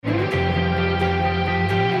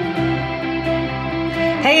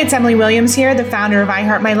Hey, it's Emily Williams here, the founder of I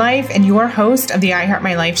Heart My Life and your host of the I Heart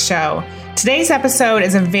My Life show. Today's episode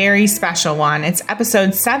is a very special one. It's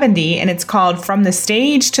episode 70, and it's called From the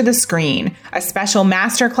Stage to the Screen, a special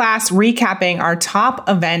masterclass recapping our top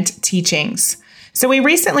event teachings. So we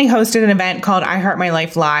recently hosted an event called I Heart My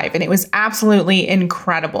Life Live, and it was absolutely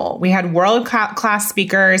incredible. We had world-class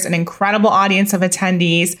speakers, an incredible audience of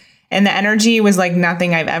attendees, and the energy was like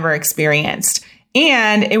nothing I've ever experienced.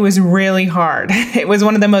 And it was really hard. It was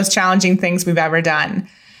one of the most challenging things we've ever done.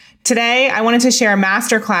 Today, I wanted to share a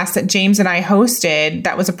masterclass that James and I hosted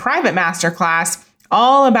that was a private masterclass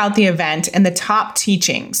all about the event and the top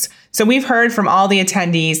teachings. So we've heard from all the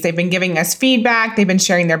attendees. They've been giving us feedback. They've been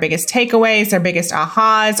sharing their biggest takeaways, their biggest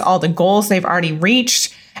ahas, all the goals they've already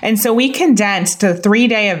reached. And so we condensed the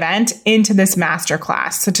 3-day event into this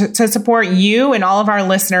masterclass to support you and all of our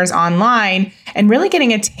listeners online and really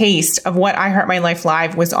getting a taste of what I Heart My Life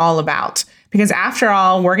Live was all about. Because after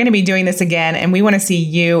all, we're going to be doing this again and we want to see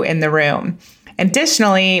you in the room.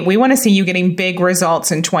 Additionally, we want to see you getting big results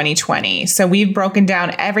in 2020. So we've broken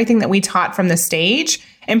down everything that we taught from the stage,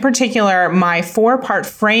 in particular, my 4-part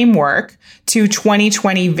framework to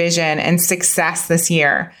 2020 vision and success this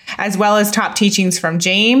year, as well as top teachings from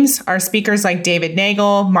James, our speakers like David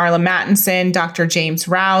Nagel, Marla Mattinson, Dr. James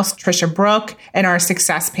Rouse, Trisha Brook, and our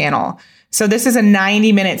success panel. So this is a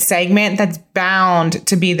 90-minute segment that's bound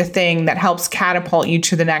to be the thing that helps catapult you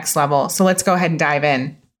to the next level. So let's go ahead and dive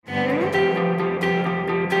in.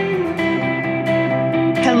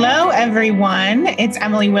 Hello, everyone. It's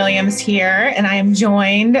Emily Williams here, and I am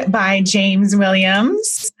joined by James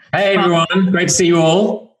Williams. Hey, everyone. Great to see you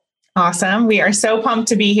all. Awesome. We are so pumped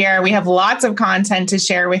to be here. We have lots of content to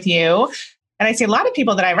share with you. And I see a lot of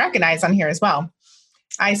people that I recognize on here as well.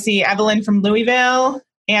 I see Evelyn from Louisville,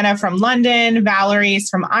 Anna from London, Valerie's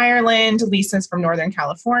from Ireland, Lisa's from Northern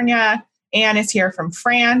California, Anne is here from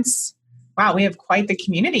France. Wow, we have quite the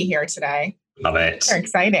community here today. Love it. Very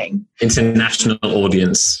exciting. International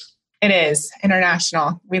audience. It is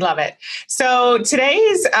international. We love it. So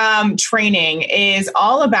today's training is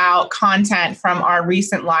all about content from our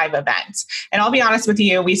recent live event. And I'll be honest with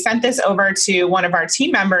you, we sent this over to one of our team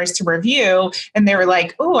members to review, and they were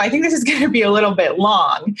like, oh, I think this is going to be a little bit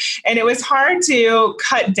long. And it was hard to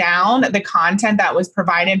cut down the content that was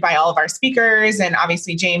provided by all of our speakers, and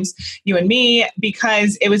obviously James, you and me,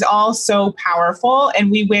 because it was all so powerful. And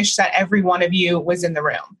we wish that every one of you was in the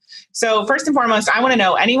room. So first and foremost, I want to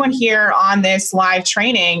know, anyone here on this live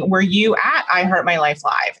training, were you at I Heart My Life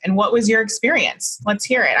Live? And what was your experience? Let's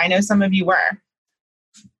hear it. I know some of you were.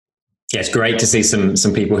 Yeah, it's great to see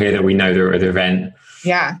some people here that we know that are at the event.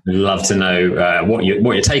 Yeah. I'd love to know what your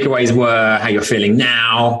takeaways were, how you're feeling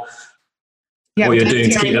now, what you're doing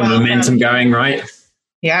to keep the momentum going, right?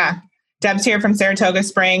 Yeah. Deb's here from Saratoga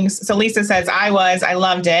Springs. So Lisa says, I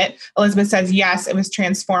loved it. Elizabeth says, yes, it was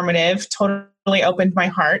transformative. Totally opened my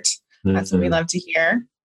heart. That's what we love to hear.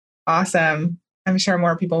 Awesome. I'm sure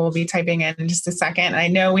more people will be typing in just a second. And I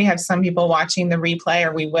know we have some people watching the replay,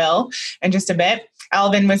 or we will in just a bit.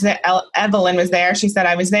 Evelyn was there. She said,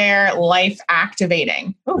 I was there. Life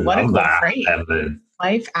activating. Oh, what a cool phrase.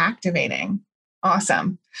 Life activating.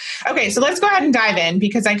 Awesome. Okay, so let's go ahead and dive in,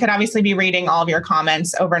 because I could obviously be reading all of your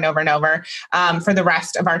comments over and over and over for the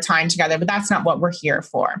rest of our time together, but that's not what we're here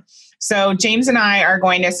for. So James and I are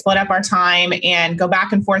going to split up our time and go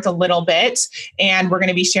back and forth a little bit, and we're going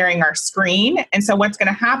to be sharing our screen. And so what's going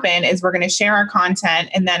to happen is we're going to share our content,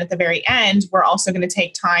 and then at the very end, we're also going to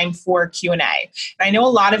take time for Q&A. And I know a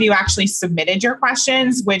lot of you actually submitted your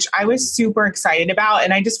questions, which I was super excited about,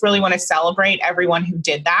 and I just really want to celebrate everyone who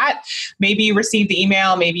did that. Maybe you received the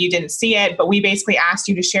email, maybe you didn't see it, but we basically asked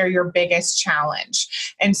you to share your biggest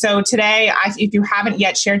challenge. And so today, if you haven't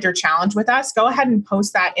yet shared your challenge with us, go ahead and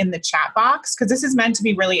post that in the chat box, because this is meant to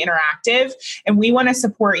be really interactive, and we want to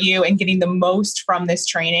support you in getting the most from this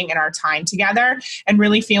training and our time together, and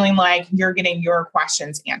really feeling like you're getting your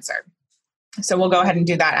questions answered. So we'll go ahead and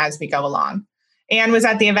do that as we go along. Anne was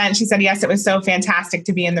at the event. She said, yes, it was so fantastic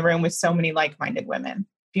to be in the room with so many like-minded women.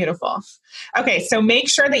 Beautiful. Okay, so make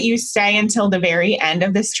sure that you stay until the very end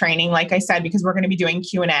of this training, like I said, because we're going to be doing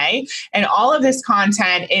Q&A, and all of this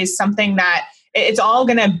content is something that it's all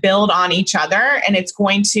going to build on each other, and it's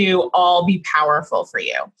going to all be powerful for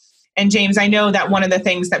you. And James, I know that one of the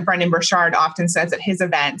things that Brendan Burchard often says at his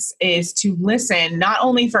events is to listen not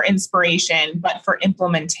only for inspiration, but for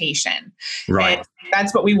implementation. Right. And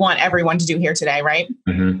that's what we want everyone to do here today, right?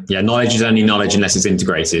 Mm-hmm. Yeah, knowledge is only knowledge unless it's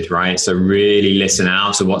integrated, right? So really listen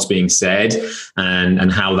out to what's being said and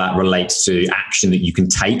how that relates to action that you can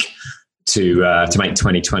take to make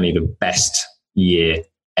 2020 the best year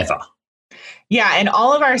ever. Yeah. And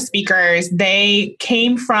all of our speakers, they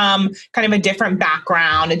came from kind of a different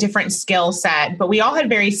background, a different skill set, but we all had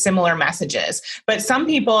very similar messages. But some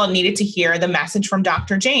people needed to hear the message from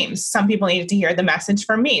Dr. James. Some people needed to hear the message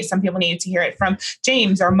from me. Some people needed to hear it from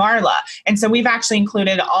James or Marla. And so we've actually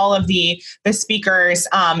included all of the speakers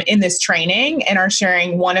in this training and are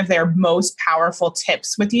sharing one of their most powerful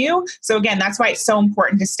tips with you. So again, that's why it's so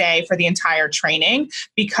important to stay for the entire training,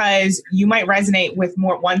 because you might resonate with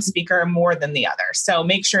one speaker more than the other. So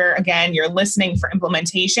make sure, again, you're listening for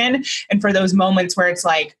implementation and for those moments where it's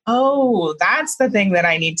like, oh, that's the thing that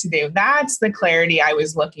I need to do. That's the clarity I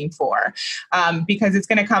was looking for, because it's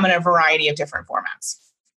going to come in a variety of different formats.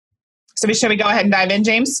 So should we go ahead and dive in,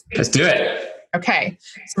 James? Let's do it. Okay.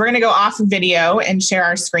 So we're going to go off video and share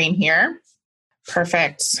our screen here.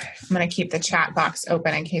 Perfect. I'm going to keep the chat box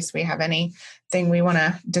open in case we have anything we want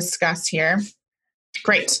to discuss here.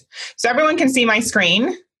 Great. So everyone can see my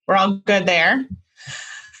screen. We're all good there.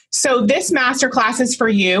 So this masterclass is for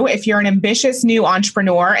you if you're an ambitious new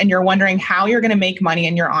entrepreneur and you're wondering how you're going to make money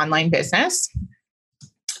in your online business.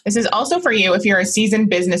 This is also for you if you're a seasoned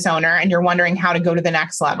business owner and you're wondering how to go to the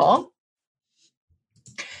next level.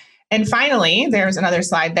 And finally, there's another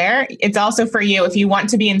slide there. It's also for you if you want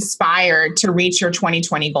to be inspired to reach your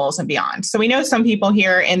 2020 goals and beyond. So we know some people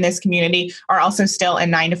here in this community are also still in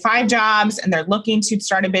 9-to-5 jobs and they're looking to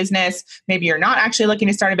start a business. Maybe you're not actually looking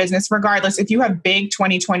to start a business. Regardless, if you have big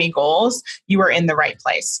 2020 goals, you are in the right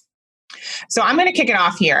place. So I'm going to kick it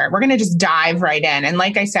off here. We're going to just dive right in. And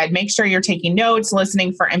like I said, make sure you're taking notes,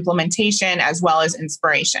 listening for implementation as well as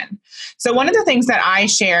inspiration. So one of the things that I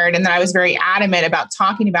shared and that I was very adamant about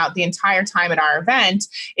talking about the entire time at our event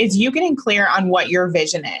is you getting clear on what your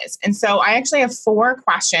vision is. And so I actually have 4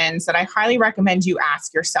 questions that I highly recommend you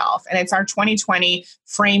ask yourself. And it's our 2020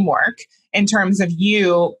 framework in terms of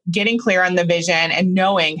you getting clear on the vision and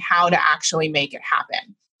knowing how to actually make it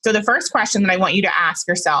happen. So the first question that I want you to ask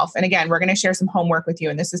yourself, and again, we're going to share some homework with you,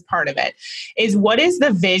 and this is part of it, is what is the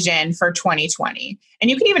vision for 2020? And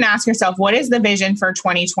you can even ask yourself, what is the vision for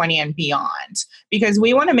 2020 and beyond? Because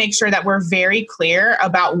we want to make sure that we're very clear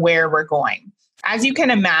about where we're going. As you can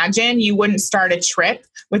imagine, you wouldn't start a trip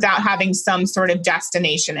without having some sort of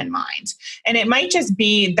destination in mind. And it might just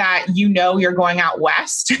be that you know you're going out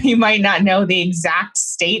west. You might not know the exact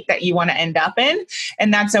state that you want to end up in,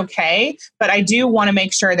 and that's okay. But I do want to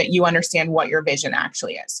make sure that you understand what your vision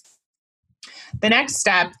actually is. The next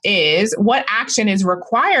step is what action is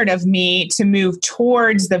required of me to move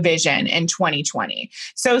towards the vision in 2020.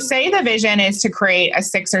 So say the vision is to create a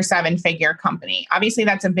 6 or 7-figure company. Obviously,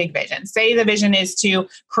 that's a big vision. Say the vision is to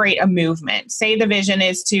create a movement. Say the vision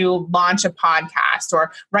is to launch a podcast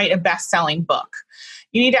or write a best-selling book.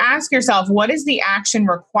 You need to ask yourself, what is the action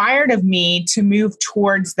required of me to move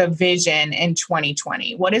towards the vision in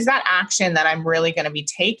 2020? What is that action that I'm really going to be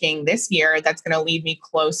taking this year that's going to lead me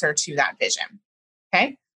closer to that vision?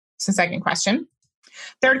 Okay, so second question.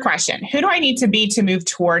 Third question, who do I need to be to move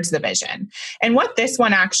towards the vision? And what this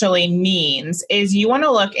one actually means is you want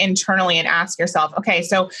to look internally and ask yourself, okay,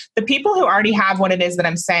 so the people who already have what it is that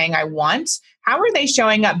I'm saying I want, how are they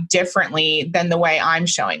showing up differently than the way I'm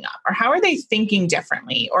showing up? Or how are they thinking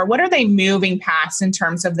differently? Or what are they moving past in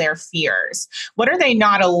terms of their fears? What are they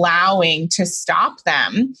not allowing to stop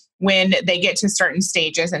them when they get to certain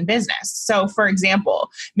stages in business? So for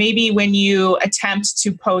example, maybe when you attempt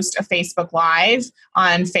to post a Facebook Live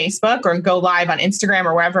on Facebook or go live on Instagram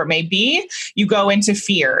or wherever it may be, you go into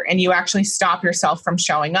fear and you actually stop yourself from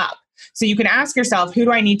showing up. So you can ask yourself, who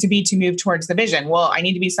do I need to be to move towards the vision? Well, I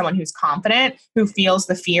need to be someone who's confident, who feels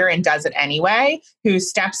the fear and does it anyway, who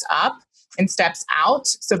steps up and steps out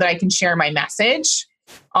so that I can share my message,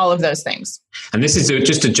 all of those things. And this is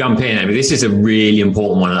just to jump in, I mean, this is a really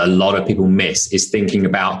important one that a lot of people miss, is thinking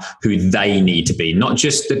about who they need to be, not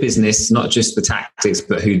just the business, not just the tactics,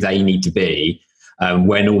 but who they need to be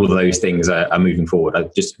when all of those things are moving forward. I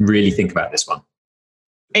just really think about this one.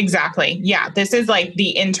 Exactly. Yeah. This is like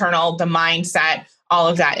the internal, the mindset, all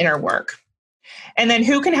of that inner work. And then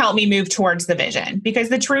who can help me move towards the vision? Because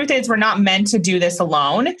the truth is we're not meant to do this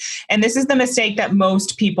alone. And this is the mistake that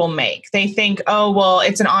most people make. They think, oh, well,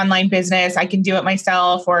 it's an online business. I can do it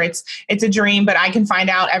myself, or it's a dream, but I can find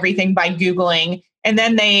out everything by Googling. And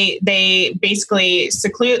then they basically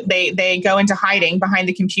seclude, they go into hiding behind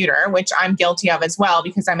the computer, which I'm guilty of as well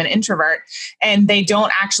because I'm an introvert, and they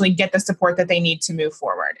don't actually get the support that they need to move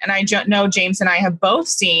forward. And I know James and I have both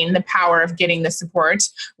seen the power of getting the support,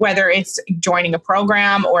 whether it's joining a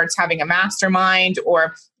program or it's having a mastermind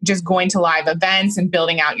or just going to live events and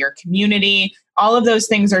building out your community. All of those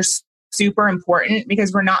things are super important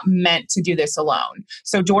because we're not meant to do this alone.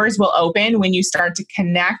 So doors will open when you start to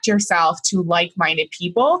connect yourself to like-minded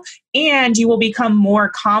people, and you will become more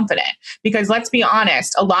confident. Because let's be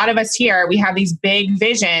honest, a lot of us here, we have these big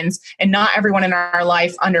visions and not everyone in our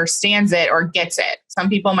life understands it or gets it. Some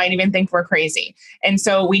people might even think we're crazy. And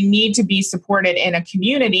so we need to be supported in a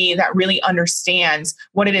community that really understands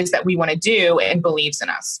what it is that we want to do and believes in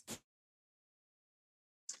us.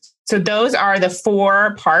 So those are the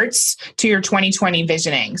 4 parts to your 2020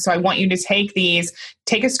 visioning. So I want you to take these,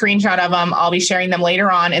 take a screenshot of them. I'll be sharing them later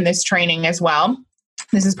on in this training as well.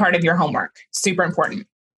 This is part of your homework. Super important.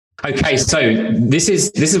 Okay, so this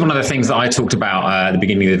is one of the things that I talked about at the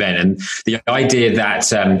beginning of the event, and the idea that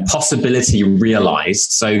possibility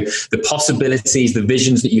realized. So the possibilities, the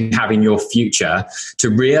visions that you have in your future, to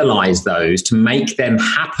realize those, to make them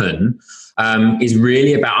happen, is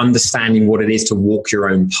really about understanding what it is to walk your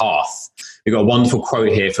own path. We've got a wonderful quote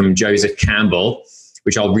here from Joseph Campbell,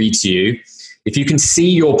 which I'll read to you. If you can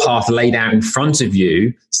see your path laid out in front of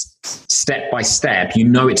you, step by step, you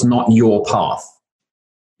know it's not your path.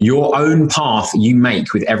 Your own path you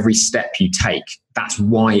make with every step you take. That's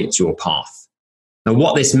why it's your path. Now,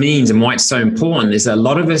 what this means and why it's so important is that a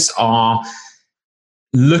lot of us are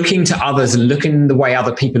looking to others and looking the way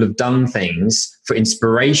other people have done things for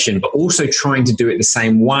inspiration, but also trying to do it the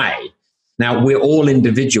same way. Now, we're all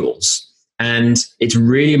individuals, and it's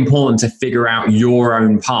really important to figure out your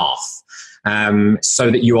own path, so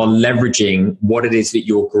that you are leveraging what it is that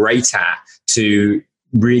you're great at to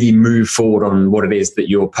really move forward on what it is that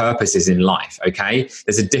your purpose is in life. Okay.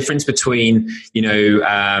 There's a difference between,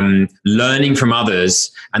 learning from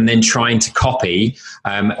others and then trying to copy,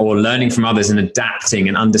 or learning from others and adapting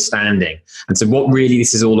and understanding. And so what really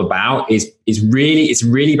this is all about is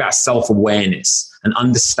really about self-awareness and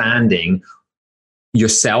understanding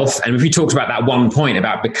yourself. And if we talked about that one point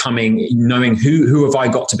about knowing who have I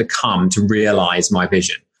got to become to realize my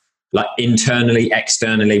vision, like internally,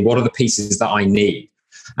 externally, what are the pieces that I need?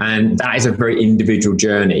 And that is a very individual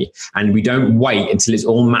journey. And we don't wait until it's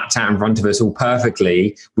all mapped out in front of us all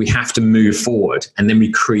perfectly. We have to move forward, and then we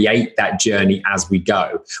create that journey as we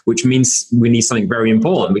go, which means we need something very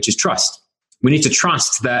important, which is trust. We need to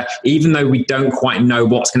trust that even though we don't quite know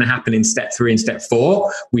what's going to happen in step 3 and step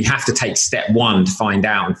 4, we have to take step 1 to find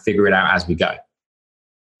out and figure it out as we go.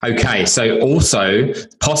 Okay, so also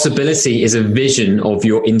possibility is a vision of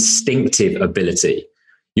your instinctive ability.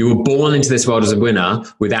 You were born into this world as a winner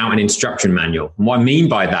without an instruction manual. And what I mean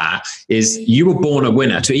by that is you were born a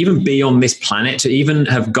winner. To even be on this planet, to even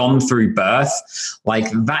have gone through birth, like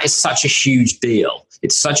that is such a huge deal.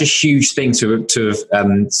 It's such a huge thing to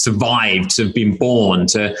have survived, to have been born,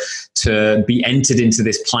 to be entered into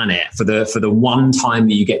this planet for the one time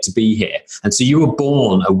that you get to be here. And so you were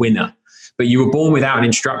born a winner, but you were born without an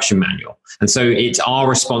instruction manual. And so it's our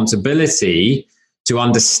responsibility to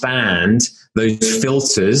understand those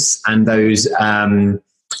filters and those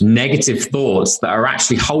negative thoughts that are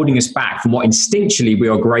actually holding us back from what instinctually we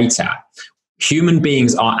are great at. Human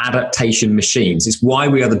beings are adaptation machines. It's why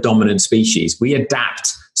we are the dominant species. We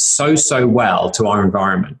adapt so well to our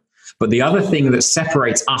environment. But the other thing that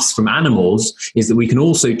separates us from animals is that we can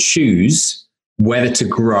also choose whether to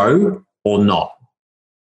grow or not.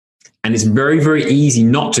 And it's very, very easy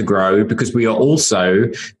not to grow because we are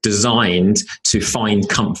also designed to find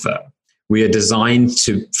comfort. We are designed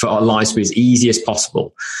for our lives to be as easy as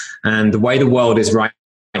possible. And the way the world is right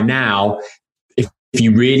now, if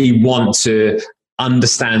you really want to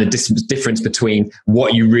understand the difference between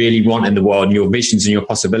what you really want in the world and your visions and your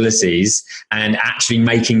possibilities and actually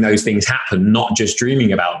making those things happen, not just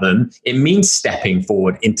dreaming about them, it means stepping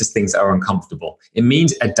forward into things that are uncomfortable. It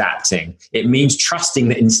means adapting. It means trusting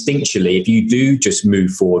that instinctually, if you do just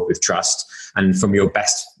move forward with trust and from your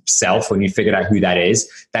best self, when you figured out who that is,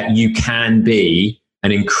 that you can be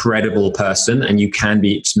an incredible person and you can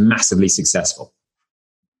be massively successful.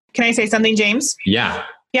 Can I say something, James? Yeah.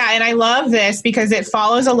 Yeah, and I love this because it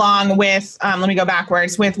follows along with, let me go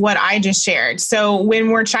backwards, with what I just shared. So when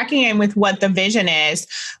we're checking in with what the vision is,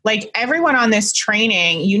 like everyone on this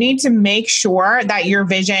training, you need to make sure that your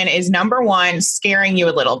vision is, number 1, scaring you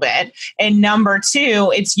a little bit, and number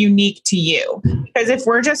 2, it's unique to you. Because if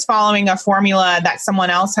we're just following a formula that someone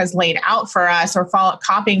else has laid out for us or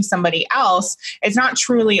copying somebody else, it's not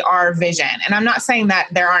truly our vision. And I'm not saying that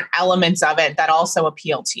there aren't elements of it that also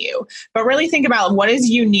appeal to you, but really think about what is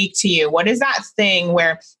unique to you. What is that thing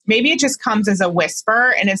where maybe it just comes as a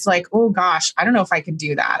whisper and it's like, oh gosh, I don't know if I could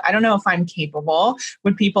do that. I don't know if I'm capable.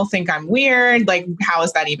 Would people think I'm weird? Like, how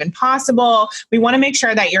is that even possible? We want to make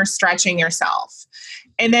sure that you're stretching yourself.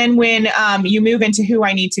 And then when you move into who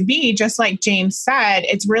I need to be, just like James said,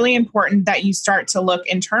 it's really important that you start to look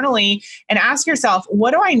internally and ask yourself,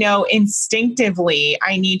 what do I know instinctively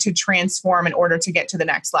I need to transform in order to get to the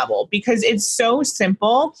next level? Because it's so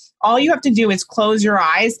simple. All you have to do is close your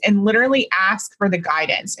eyes and literally ask for the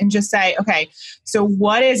guidance and just say, okay, so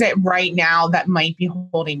what is it right now that might be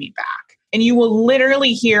holding me back? And you will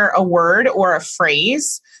literally hear a word or a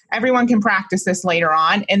phrase. Everyone can practice this later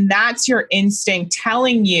on. And that's your instinct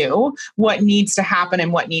telling you what needs to happen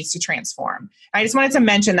and what needs to transform. I just wanted to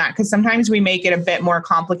mention that because sometimes we make it a bit more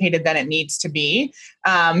complicated than it needs to be.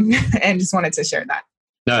 And just wanted to share that.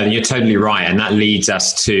 No, you're totally right. And that leads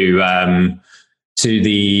us to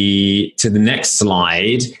the next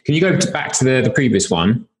slide. Can you go back to the previous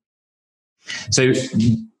one? So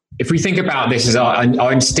if we think about this as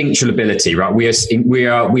our instinctual ability, right? We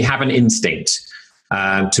have an instinct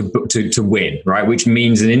to win, right? Which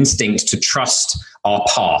means an instinct to trust our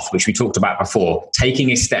path, which we talked about before,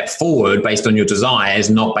 taking a step forward based on your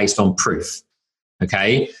desires, not based on proof.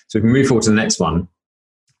 Okay, so we can move forward to the next one.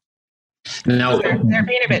 Now, they're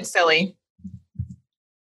being a bit silly.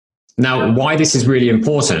 Now, why this is really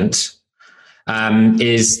important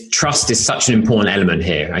is trust is such an important element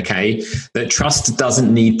here, okay? That trust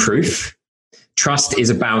doesn't need proof. Trust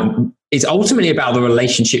is ultimately about the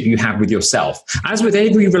relationship you have with yourself. As with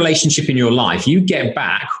every relationship in your life, you get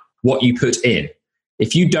back what you put in.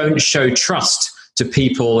 If you don't show trust to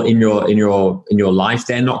people in your life,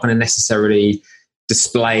 they're not going to necessarily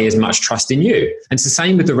display as much trust in you. And it's the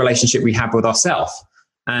same with the relationship we have with ourselves.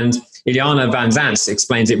 And Ileana Van Zant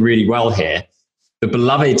explains it really well here. The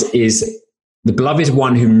beloved is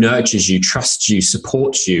one who nurtures you, trusts you,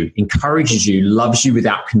 supports you, encourages you, loves you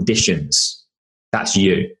without conditions. That's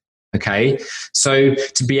you. Okay. So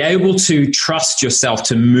to be able to trust yourself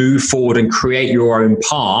to move forward and create your own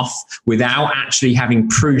path without actually having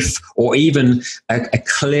proof or even a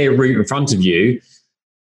clear route in front of you,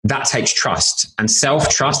 that takes trust. And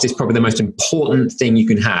self-trust is probably the most important thing you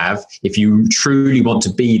can have if you truly want to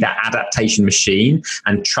be that adaptation machine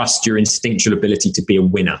and trust your instinctual ability to be a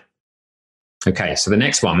winner. Okay, so the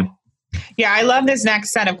next one. Yeah, I love this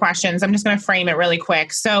next set of questions. I'm just going to frame it really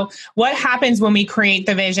quick. So what happens when we create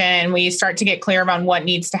the vision, we start to get clear on what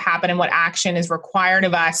needs to happen and what action is required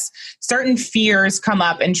of us? Certain fears come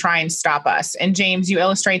up and try and stop us. And James, you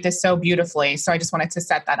illustrate this so beautifully. So I just wanted to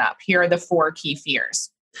set that up. Here are the 4 key fears.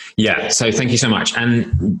 Yeah, so thank you so much.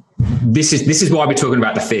 And this is why we're talking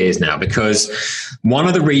about the fears now, because one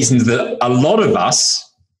of the reasons that a lot of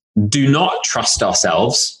us do not trust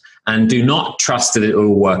ourselves and do not trust that it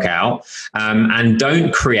will work out, and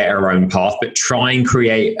don't create our own path, but try and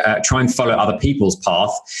follow other people's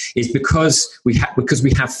path, is because we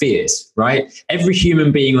have fears, right? Every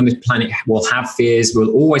human being on this planet will have fears,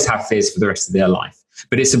 will always have fears for the rest of their life.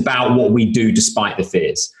 But it's about what we do despite the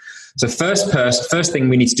fears. So first thing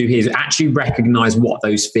we need to do here is actually recognize what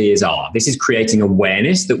those fears are. This is creating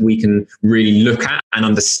awareness that we can really look at and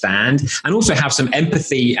understand, and also have some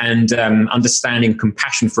empathy and understanding,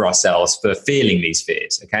 compassion for ourselves for feeling these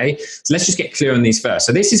fears. Okay, so let's just get clear on these first.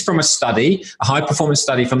 So this is from a study, a high performance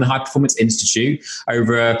study from the High Performance Institute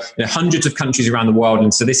over hundreds of countries around the world.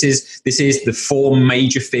 And so this is the 4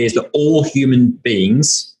 major fears that all human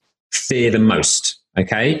beings fear the most.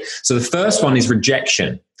 Okay, so the first one is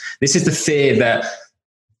rejection. This is the fear that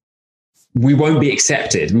we won't be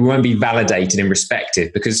accepted, we won't be validated and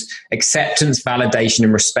respected, because acceptance, validation,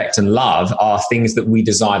 and respect and love are things that we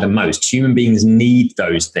desire the most. Human beings need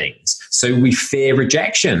those things. So we fear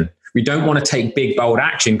rejection. We don't want to take big, bold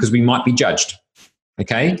action because we might be judged.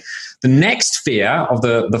 Okay. The next fear of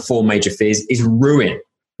the 4 major fears is ruin.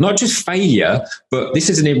 Not just failure, but this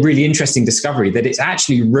is a really interesting discovery that it's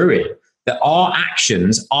actually ruin, that our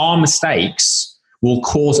actions, our mistakes will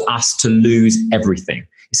cause us to lose everything.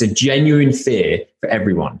 It's a genuine fear for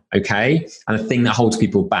everyone, okay? And a thing that holds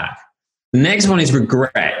people back. The next one is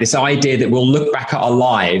regret. This idea that we'll look back at our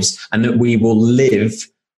lives and that we will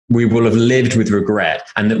have lived with regret,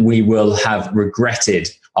 and that we will have regretted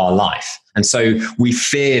our life. And so we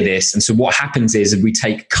fear this. And so what happens is we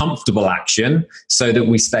take comfortable action so that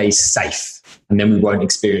we stay safe, and then we won't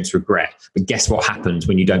experience regret. But guess what happens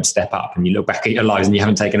when you don't step up and you look back at your lives and you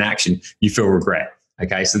haven't taken action? You feel regret.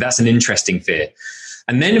 Okay, so that's an interesting fear.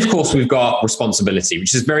 And then, of course, we've got responsibility,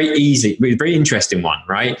 which is very interesting one,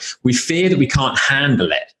 right? We fear that we can't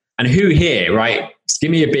handle it. And who here, right? Just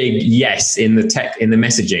give me a big yes in the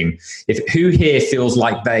messaging. Who here feels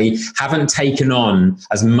like they haven't taken on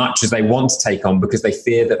as much as they want to take on because they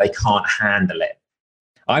fear that they can't handle it?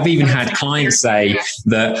 I've even had clients say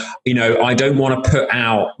that, I don't want to put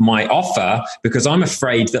out my offer because I'm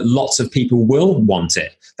afraid that lots of people will want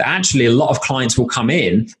it. That actually a lot of clients will come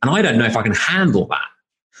in and I don't know if I can handle that.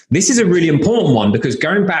 This is a really important one because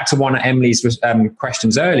going back to one of Emily's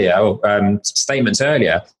questions earlier, or statements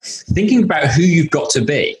earlier, thinking about who you've got to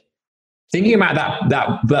be. Thinking about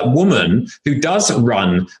that woman who does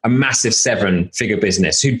run a massive 7-figure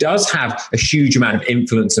business, who does have a huge amount of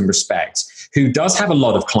influence and respect, who does have a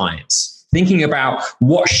lot of clients, thinking about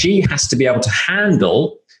what she has to be able to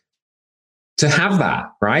handle to have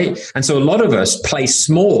that, right? And so a lot of us play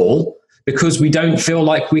small because we don't feel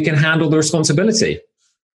like we can handle the responsibility,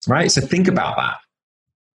 right? So think about that.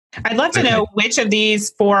 I'd love to know which of these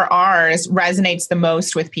 4 R's resonates the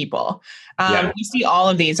most with people. We see all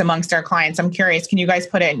of these amongst our clients. I'm curious, can you guys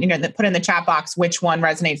put in the chat box which one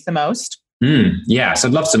resonates the most? Yeah, so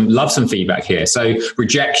I'd love some feedback here. So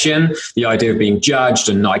rejection, the idea of being judged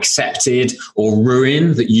and not accepted, or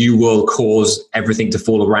ruin, that you will cause everything to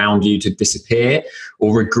fall around you to disappear,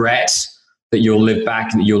 or regret, that you'll look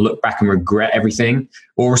back and regret everything,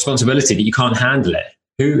 or responsibility, that you can't handle it.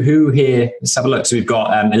 Who here? Let's have a look. So we've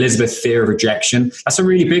got Elizabeth, fear of rejection. That's a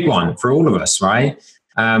really big one for all of us, right?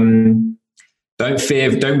 Don't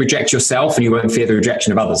reject yourself and you won't fear the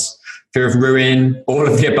rejection of others. Fear of ruin, all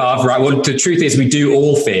of the above, right? Well, the truth is we do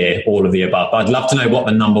all fear all of the above. But I'd love to know what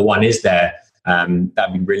the number one is there.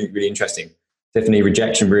 That'd be really, really interesting. Definitely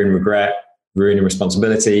rejection, ruin, regret, ruin and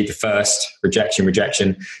responsibility. The first,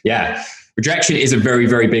 rejection. Yeah. Rejection is a very,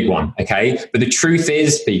 very big one, okay? But the truth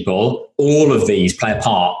is, people, all of these play a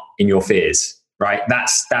part in your fears, right?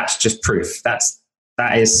 That's just proof. That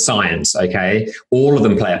is science, okay? All of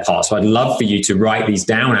them play a part. So I'd love for you to write these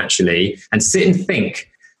down, actually, and sit and think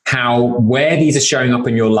where these are showing up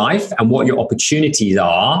in your life and what your opportunities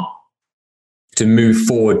are to move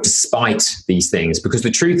forward despite these things. Because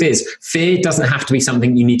the truth is, fear doesn't have to be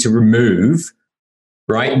something you need to remove.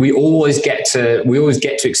 Right? We always get to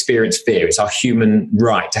experience fear. It's our human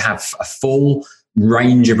right to have a full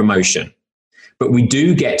range of emotion. But we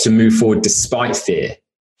do get to move forward despite fear.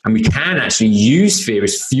 And we can actually use fear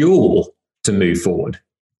as fuel to move forward.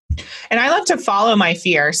 And I love to follow my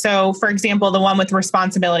fear. So, for example, the one with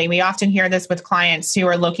responsibility, we often hear this with clients who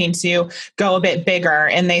are looking to go a bit bigger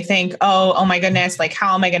and they think, oh my goodness, like,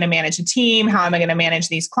 how am I going to manage a team? How am I going to manage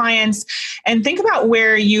these clients? And think about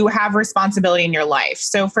where you have responsibility in your life.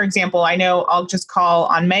 So, for example, I know I'll just call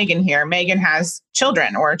on Megan here. Megan has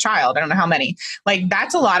children or a child. I don't know how many. Like,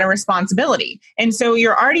 that's a lot of responsibility. And so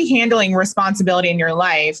you're already handling responsibility in your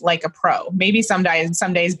life like a pro. Maybe some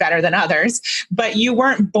days better than others, but you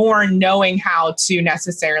weren't born knowing how to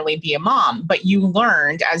necessarily be a mom, but you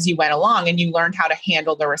learned as you went along and you learned how to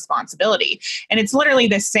handle the responsibility. And it's literally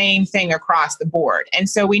the same thing across the board. And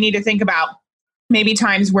so we need to think about maybe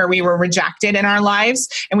times where we were rejected in our lives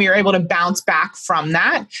and we were able to bounce back from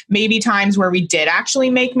that. Maybe times where we did actually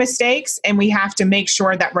make mistakes and we have to make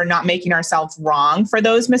sure that we're not making ourselves wrong for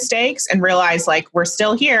those mistakes and realize, like, we're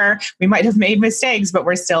still here. We might have made mistakes, but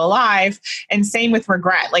we're still alive. And same with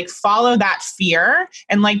regret, like, follow that fear.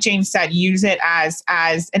 And like James said, use it as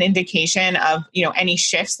an indication of, any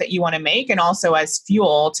shifts that you want to make, and also as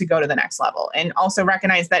fuel to go to the next level. And also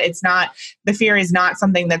recognize that the fear is not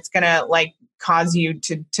something that's going to cause you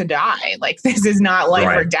to die. Like, this is not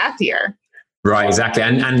life or death here. Right, exactly.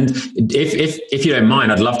 And if you don't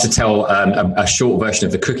mind, I'd love to tell a short version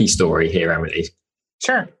of the cookie story here, Emily.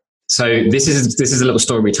 Sure. So this is a little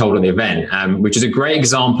story we told on the event, which is a great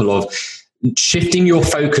example of shifting your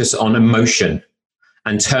focus on emotion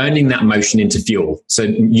and turning that emotion into fuel. So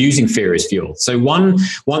using fear as fuel. So one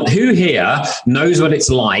who here knows what it's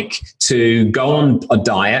like to go on a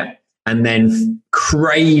diet and then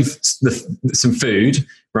crave some food,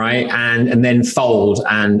 right? And then fold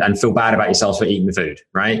and feel bad about yourself for eating the food,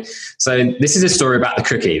 right? So this is a story about the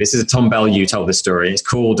cookie. This is a Tom Bellew told this story. It's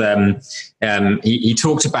called, he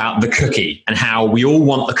talks about the cookie and how we all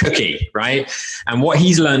want the cookie, right? And what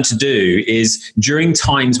he's learned to do is during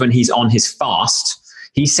times when he's on his fast,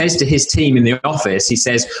 he says to his team in the office, he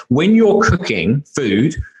says, when you're cooking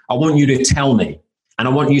food, I want you to tell me and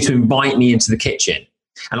I want you to invite me into the kitchen.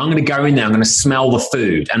 And I'm going to go in there, I'm going to smell the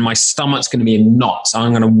food and my stomach's going to be in knots.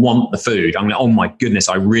 I'm going to want the food. I'm going to, oh my goodness,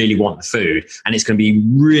 I really want the food. And it's going to be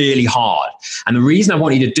really hard. And the reason I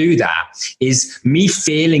want you to do that is me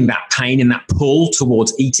feeling that pain and that pull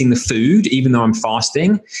towards eating the food, even though I'm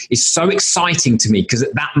fasting, is so exciting to me because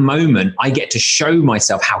at that moment, I get to show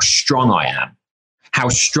myself how strong I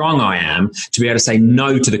am to be able to say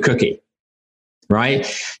no to the cookie, right?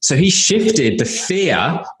 So he shifted the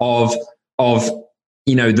fear of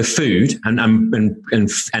the food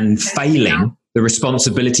and failing the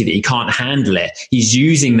responsibility that he can't handle it. He's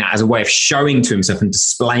using that as a way of showing to himself and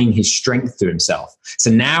displaying his strength to himself. So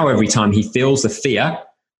now every time he feels the fear,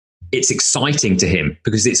 it's exciting to him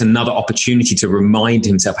because it's another opportunity to remind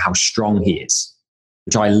himself how strong he is,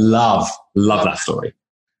 which I love that story.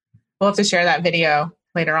 We'll have to share that video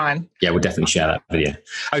later on. Yeah, we'll definitely share that video.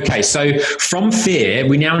 Okay, so from fear,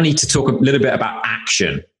 we now need to talk a little bit about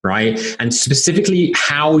action, right? And specifically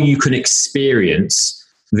how you can experience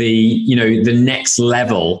the next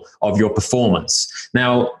level of your performance.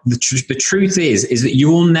 Now, the truth is that you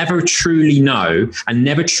will never truly know and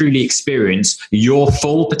never truly experience your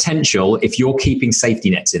full potential if you're keeping safety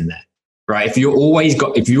nets in there. Right. If you always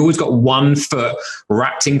got one foot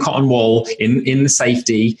wrapped in cotton wool in the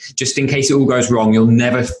safety, just in case it all goes wrong, you'll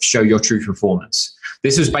never show your true performance.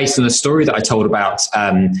 This was based on a story that I told about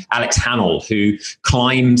Alex Honnold, who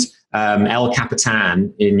climbed El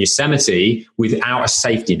Capitan in Yosemite without a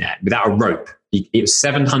safety net, without a rope. It was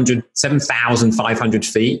 7,500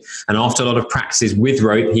 feet. And after a lot of practices with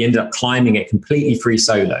rope, he ended up climbing it completely free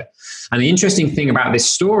solo. And the interesting thing about this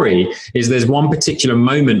story is there's one particular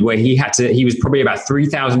moment where he was probably about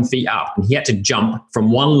 3,000 feet up and he had to jump from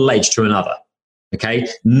one ledge to another. Okay.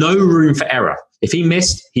 No room for error. If he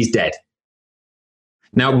missed, he's dead.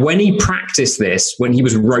 Now, when he practiced this, when he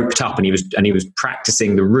was roped up and he was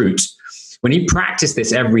practicing the route, when he practiced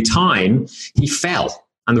this every time, he fell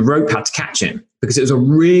and the rope had to catch him because it was a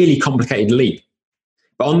really complicated leap.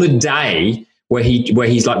 But on the day where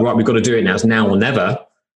he's like, right, we've got to do it now, it's now or never,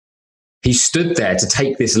 he stood there to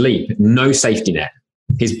take this leap, no safety net.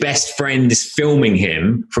 His best friend is filming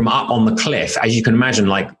him from up on the cliff, as you can imagine,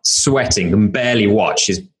 like sweating, can barely watch.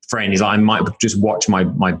 His friend is like, I might just watch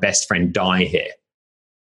my best friend die here.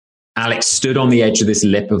 Alex stood on the edge of this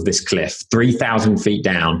lip of this cliff, 3,000 feet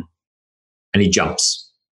down, and he jumps.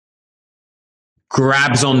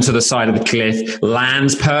 Grabs onto the side of the cliff,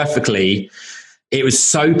 lands perfectly. It was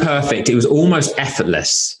so perfect. It was almost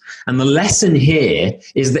effortless. And the lesson here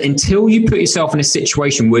is that until you put yourself in a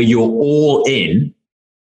situation where you're all in,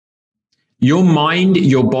 your mind,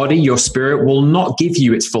 your body, your spirit will not give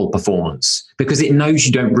you its full performance because it knows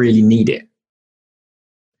you don't really need it.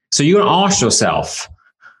 So you're going to ask yourself,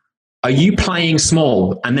 are you playing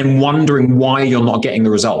small and then wondering why you're not getting the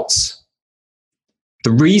results?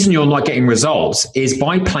 The reason you're not getting results is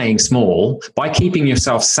by playing small, by keeping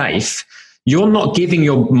yourself safe, you're not giving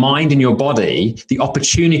your mind and your body the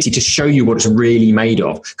opportunity to show you what it's really made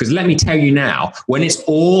of. Because let me tell you now, when it's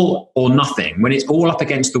all or nothing, when it's all up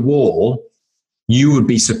against the wall, you would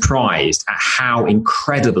be surprised at how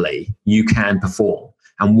incredibly you can perform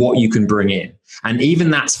and what you can bring in. And even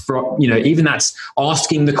that's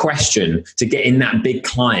asking the question to get in that big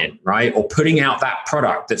client, right? Or putting out that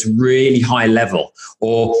product that's really high level,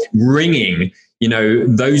 or ringing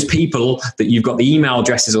those people that you've got the email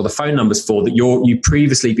addresses or the phone numbers for that you've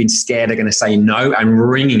previously been scared are going to say no, and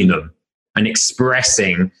ringing them and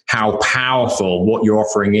expressing how powerful what you're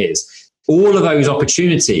offering is. All of those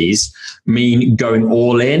opportunities mean going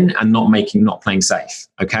all in and not playing safe.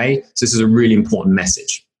 Okay. So this is a really important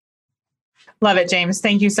message. Love it, James.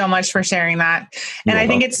 Thank you so much for sharing that. And I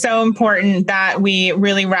think it's so important that we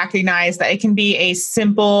really recognize that it can be a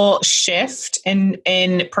simple shift in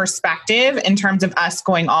perspective in terms of us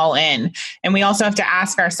going all in. And we also have to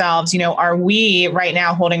ask ourselves, are we right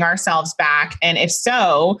now holding ourselves back? And if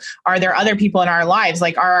so, are there other people in our lives,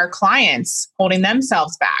 like are our clients holding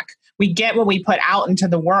themselves back? We get what we put out into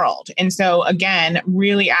the world. And so again,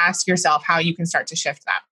 really ask yourself how you can start to shift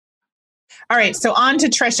that. All right, so on to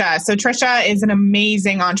Trisha. So Trisha is an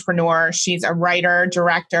amazing entrepreneur. She's a writer,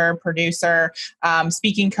 director, producer,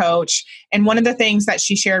 speaking coach. And one of the things that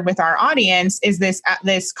she shared with our audience is this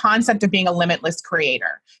concept of being a limitless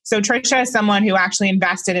creator. So Trisha is someone who actually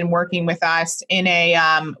invested in working with us in a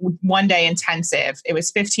one-day intensive. It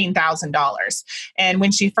was $15,000. And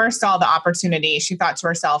when she first saw the opportunity, she thought to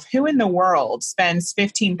herself, who in the world spends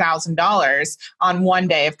 $15,000 on one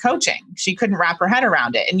day of coaching? She couldn't wrap her head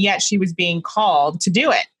around it. And yet she was being called to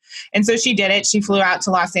do it. And so she did it. She flew out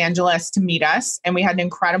to Los Angeles to meet us, and we had an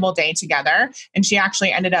incredible day together. And she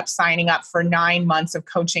actually ended up signing up for 9 months of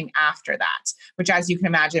coaching after that, which, as you can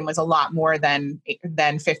imagine, was a lot more than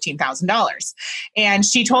 $15,000. And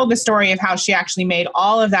she told the story of how she actually made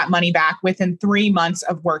all of that money back within 3 months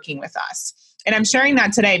of working with us. And I'm sharing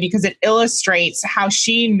that today because it illustrates how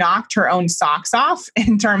she knocked her own socks off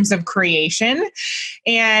in terms of creation,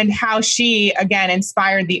 and how she, again,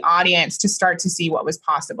 inspired the audience to start to see what was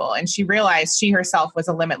possible. And she realized she herself was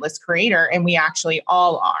a limitless creator, and we actually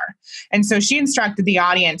all are. And so she instructed the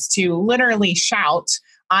audience to literally shout,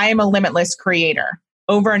 I am a limitless creator,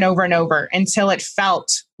 over and over and over until it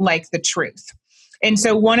felt like the truth. And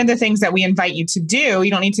so one of the things that we invite you to do,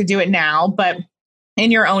 you don't need to do it now, but in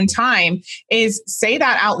your own time, is say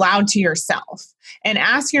that out loud to yourself and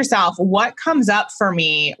ask yourself, what comes up for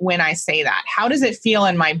me when I say that? How does it feel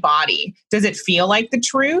in my body? Does it feel like the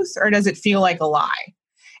truth or does it feel like a lie?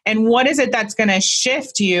 And what is it that's going to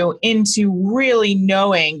shift you into really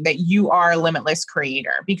knowing that you are a limitless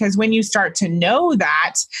creator? Because when you start to know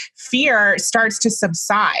that, fear starts to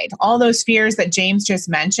subside. All those fears that James just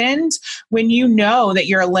mentioned, when you know that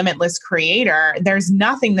you're a limitless creator, there's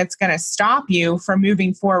nothing that's going to stop you from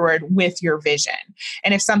moving forward with your vision.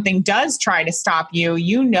 And if something does try to stop you,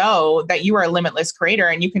 you know that you are a limitless creator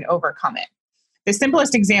and you can overcome it. The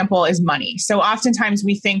simplest example is money. So oftentimes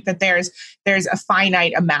we think that there's a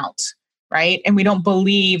finite amount, right? And we don't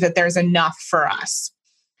believe that there's enough for us.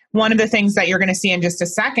 One of the things that you're going to see in just a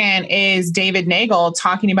second is David Nagel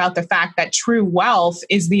talking about the fact that true wealth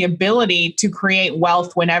is the ability to create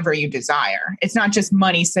wealth whenever you desire. It's not just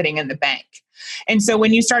money sitting in the bank. And so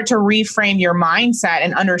when you start to reframe your mindset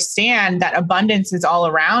and understand that abundance is all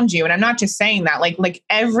around you, and I'm not just saying that, like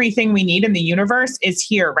everything we need in the universe is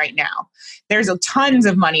here right now. There's tons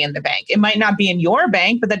of money in the bank. It might not be in your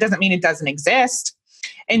bank, but that doesn't mean it doesn't exist.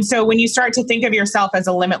 And so when you start to think of yourself as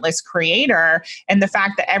a limitless creator and the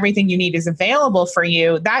fact that everything you need is available for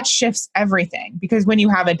you, that shifts everything. Because when you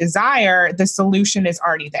have a desire, the solution is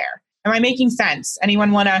already there. Am I making sense?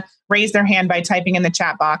 Anyone want to raise their hand by typing in the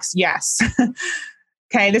chat box? Yes.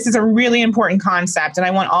 Okay, this is a really important concept, and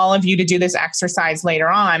I want all of you to do this exercise later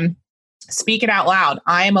on. Speak it out loud.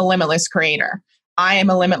 I am a limitless creator. I am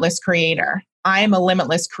a limitless creator. I am a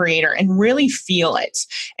limitless creator, and really feel it.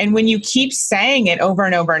 And when you keep saying it over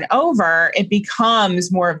and over and over, it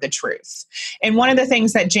becomes more of the truth. And one of the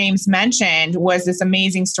things that James mentioned was this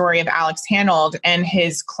amazing story of Alex Honnold and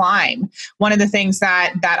his climb. One of the things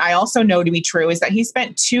that I also know to be true is that he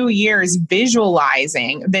spent 2 years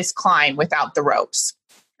visualizing this climb without the ropes.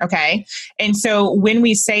 Okay. And so when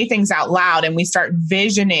we say things out loud and we start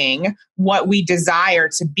visioning what we desire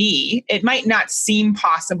to be, it might not seem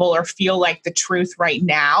possible or feel like the truth right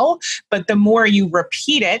now, but the more you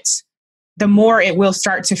repeat it, the more it will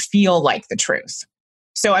start to feel like the truth.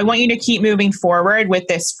 So I want you to keep moving forward with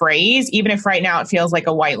this phrase, even if right now it feels like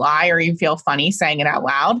a white lie or you feel funny saying it out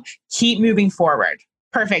loud. Keep moving forward.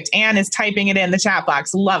 Perfect. Anne is typing it in the chat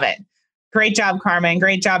box. Love it. Great job, Carmen.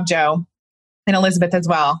 Great job, Joe. And Elizabeth as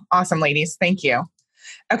well. Awesome, ladies. Thank you.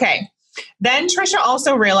 Okay. Then Trisha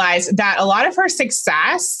also realized that a lot of her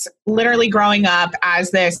success, literally growing up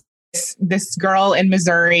as this girl in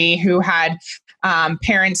Missouri who had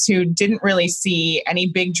parents who didn't really see any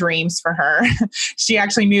big dreams for her. She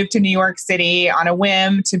actually moved to New York City on a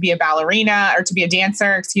whim to be a ballerina, or to be a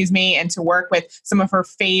dancer, and to work with some of her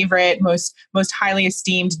favorite, most highly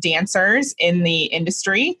esteemed dancers in the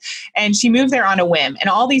industry. And she moved there on a whim, and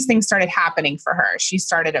all these things started happening for her. She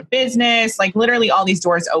started a business, like literally all these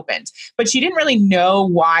doors opened, but she didn't really know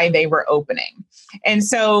why they were opening. And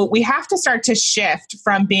so we have to start to shift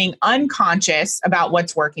from being unconscious about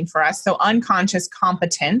what's working for us. So unconscious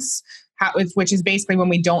competence, which is basically when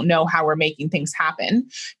we don't know how we're making things happen,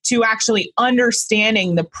 to actually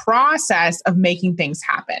understanding the process of making things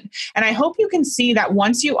happen. And I hope you can see that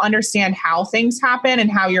once you understand how things happen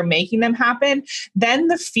and how you're making them happen, then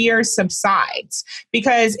the fear subsides.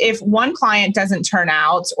 Because if one client doesn't turn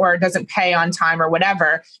out or doesn't pay on time or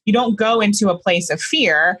whatever, you don't go into a place of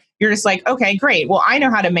fear. You're just like, okay, great. Well, I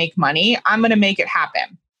know how to make money. I'm going to make it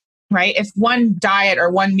happen. Right? If one diet or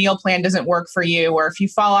one meal plan doesn't work for you, or if you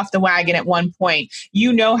fall off the wagon at one point,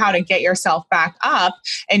 you know how to get yourself back up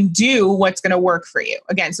and do what's going to work for you.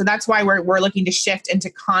 Again, so that's why we're looking to shift into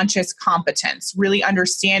conscious competence, really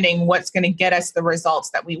understanding what's going to get us the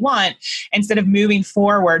results that we want instead of moving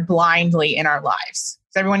forward blindly in our lives.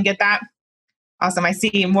 Does everyone get that? Awesome. I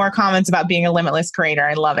see more comments about being a limitless creator.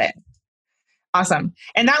 I love it. Awesome.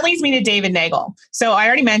 And that leads me to David Nagel. So I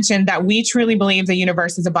already mentioned that we truly believe the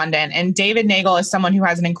universe is abundant. And David Nagel is someone who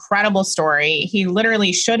has an incredible story. He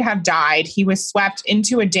literally should have died. He was swept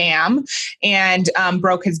into a dam and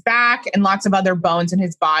broke his back and lots of other bones in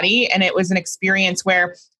his body. And it was an experience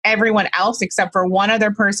where everyone else, except for one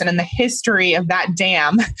other person in the history of that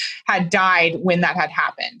dam, had died when that had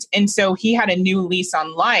happened. And so he had a new lease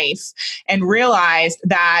on life and realized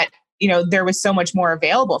that there was so much more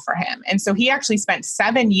available for him. And so he actually spent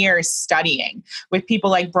 7 years studying with people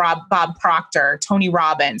like Bob Proctor, Tony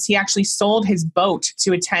Robbins. He actually sold his boat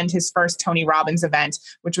to attend his first Tony Robbins event,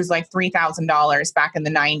 which was like $3,000 back in the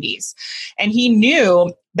 90s. And he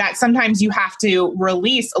knew that sometimes you have to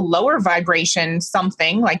release a lower vibration,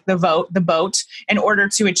 something like the boat, in order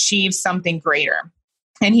to achieve something greater.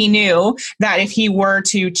 And he knew that if he were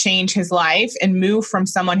to change his life and move from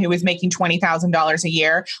someone who was making $20,000 a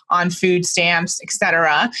year on food stamps, et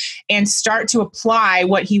cetera, and start to apply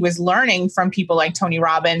what he was learning from people like Tony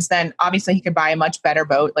Robbins, then obviously he could buy a much better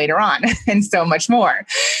boat later on and so much more.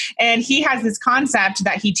 And he has this concept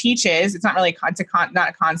that he teaches. It's not really not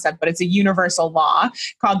a concept, but it's a universal law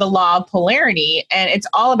called the law of polarity. And it's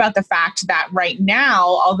all about the fact that right now,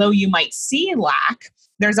 although you might see lack,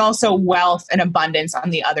 there's also wealth and abundance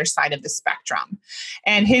on the other side of the spectrum.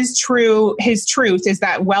 And his truth is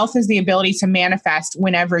that wealth is the ability to manifest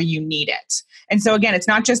whenever you need it. And so again, it's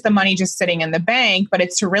not just the money just sitting in the bank, but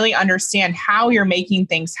it's to really understand how you're making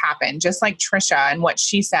things happen. Just like Trisha and what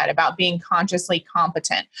she said about being consciously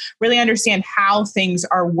competent, really understand how things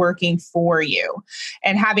are working for you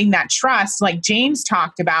and having that trust, like James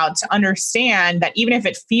talked about, to understand that even if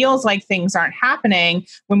it feels like things aren't happening,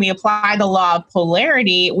 when we apply the law of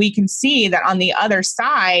polarity, we can see that on the other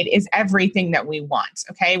side is everything that we want.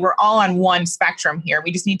 Okay. We're all on one spectrum here.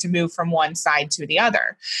 We just need to move from one side to the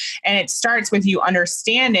other. And it starts with you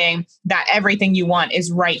understanding that everything you want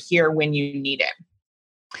is right here when you need it.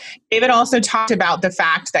 David also talked about the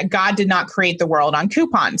fact that God did not create the world on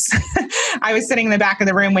coupons. I was sitting in the back of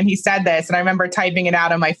the room when he said this, and I remember typing it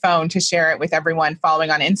out on my phone to share it with everyone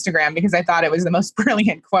following on Instagram because I thought it was the most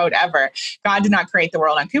brilliant quote ever. God did not create the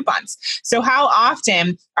world on coupons. So how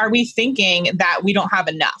often are we thinking that we don't have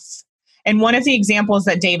enough? And one of the examples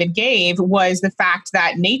that David gave was the fact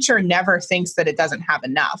that nature never thinks that it doesn't have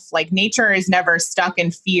enough. Like nature is never stuck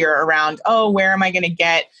in fear around, oh, where am I going to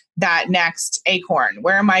get that next acorn?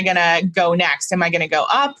 Where am I going to go next? Am I going to go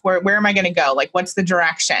up? Where am I going to go? Like, what's the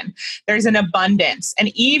direction? There's an abundance. And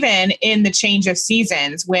even in the change of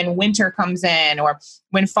seasons, when winter comes in or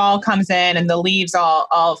when fall comes in and the leaves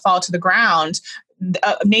all fall to the ground,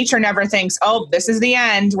 nature never thinks, oh, this is the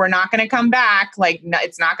end. We're not going to come back. Like, no,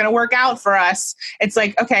 it's not going to work out for us. It's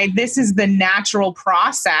like, okay, this is the natural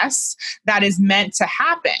process that is meant to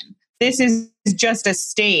happen. This is just a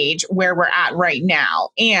stage where we're at right now.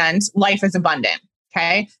 And life is abundant.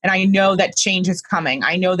 Okay. And I know that change is coming.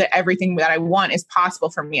 I know that everything that I want is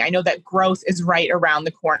possible for me. I know that growth is right around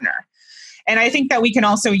the corner. And I think that we can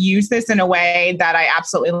also use this in a way that I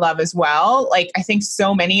absolutely love as well. Like, I think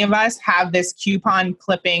so many of us have this coupon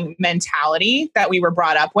clipping mentality that we were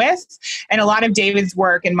brought up with. And a lot of David's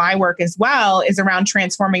work and my work as well is around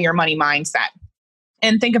transforming your money mindset.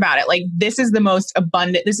 And think about it, like this is the most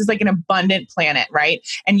abundant, this is like an abundant planet, right?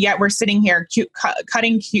 And yet we're sitting here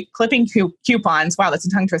clipping coupons. Wow, that's a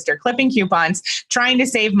tongue twister. Clipping coupons, trying to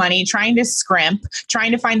save money, trying to scrimp,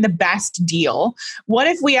 trying to find the best deal. What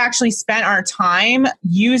if we actually spent our time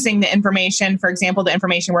using the information, for example, the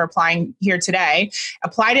information we're applying here today,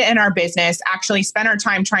 applied it in our business, actually spent our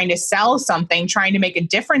time trying to sell something, trying to make a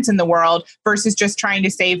difference in the world versus just trying to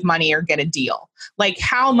save money or get a deal? Like,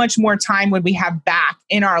 how much more time would we have back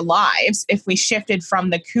in our lives if we shifted from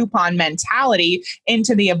the coupon mentality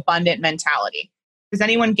into the abundant mentality? Does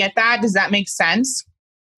anyone get that? Does that make sense?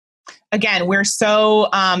 Again, we're so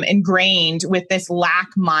ingrained with this lack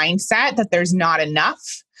mindset that there's not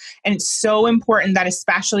enough. And it's so important that,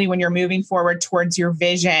 especially when you're moving forward towards your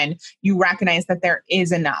vision, you recognize that there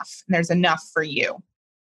is enough and there's enough for you.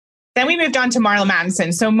 Then we moved on to Marla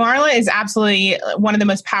Mattinson. So Marla is absolutely one of the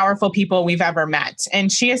most powerful people we've ever met. And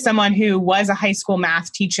she is someone who was a high school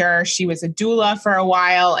math teacher. She was a doula for a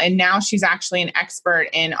while, and now she's actually an expert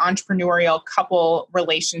in entrepreneurial couple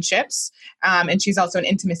relationships. And she's also an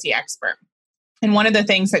intimacy expert. And one of the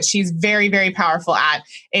things that she's very, very powerful at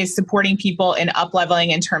is supporting people in up-leveling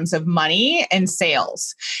in terms of money and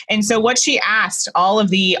sales. And so what she asked all of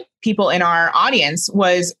the people in our audience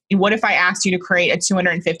was, what if I asked you to create a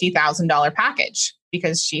 $250,000 package?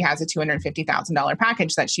 Because she has a $250,000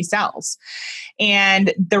 package that she sells.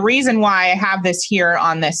 And the reason why I have this here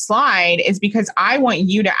on this slide is because I want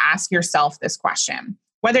you to ask yourself this question.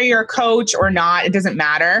 Whether you're a coach or not, it doesn't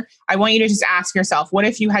matter. I want you to just ask yourself, what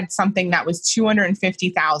if you had something that was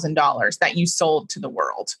 $250,000 that you sold to the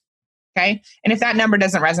world? Okay. And if that number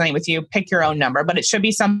doesn't resonate with you, pick your own number, but it should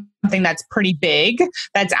be something that's pretty big,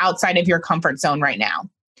 that's outside of your comfort zone right now.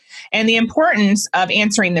 And the importance of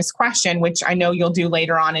answering this question, which I know you'll do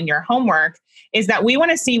later on in your homework, is that we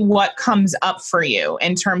want to see what comes up for you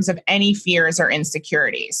in terms of any fears or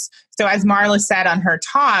insecurities. So as Marla said on her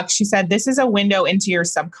talk, she said, this is a window into your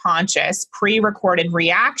subconscious, pre-recorded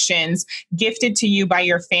reactions gifted to you by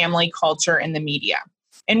your family, culture, and the media.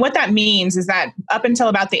 And what that means is that up until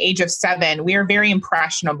about the age of 7, we are very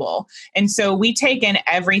impressionable. And so we take in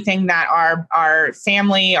everything that our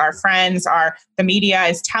family, our friends, the media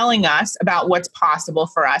is telling us about what's possible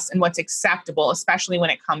for us and what's acceptable, especially when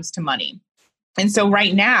it comes to money. And so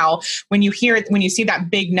right now, when you see that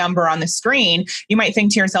big number on the screen, you might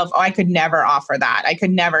think to yourself, oh, I could never offer that. I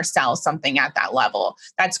could never sell something at that level.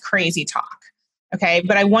 That's crazy talk. Okay.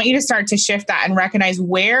 But I want you to start to shift that and recognize,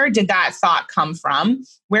 where did that thought come from?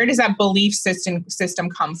 Where does that belief system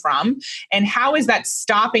come from? And how is that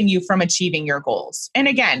stopping you from achieving your goals? And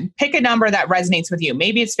again, pick a number that resonates with you.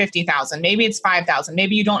 Maybe it's 50,000, maybe it's 5,000.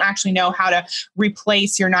 Maybe you don't actually know how to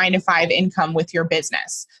replace your 9-to-5 income with your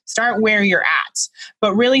business. Start where you're at,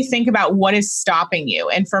 but really think about what is stopping you.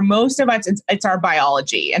 And for most of us, it's our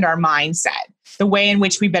biology and our mindset, the way in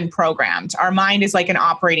which we've been programmed. Our mind is like an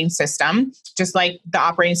operating system, just like the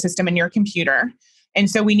operating system in your computer. And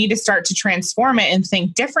so we need to start to transform it and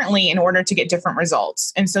think differently in order to get different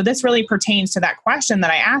results. And so this really pertains to that question that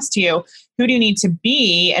I asked you: who do you need to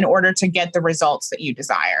be in order to get the results that you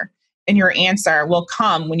desire? And your answer will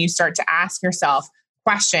come when you start to ask yourself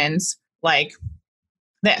questions like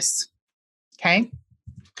this. Okay.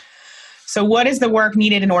 So what is the work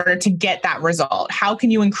needed in order to get that result? How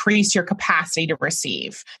can you increase your capacity to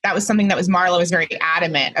receive? That was something that Marla was very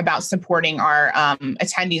adamant about supporting our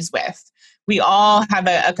attendees with. We all have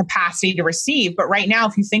a capacity to receive, but right now,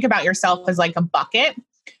 if you think about yourself as like a bucket,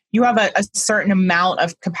 you have a certain amount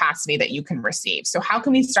of capacity that you can receive. So how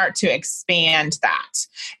can we start to expand that?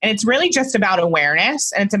 And it's really just about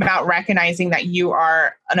awareness, and it's about recognizing that you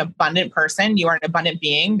are an abundant person. You are an abundant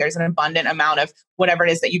being. There's an abundant amount of whatever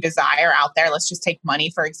it is that you desire out there. Let's just take money,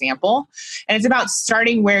 for example. And it's about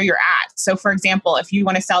starting where you're at. So for example, if you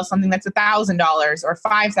want to sell something that's $1,000 or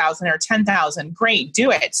 $5,000 or $10,000, great,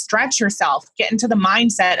 do it. Stretch yourself. Get into the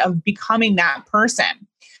mindset of becoming that person.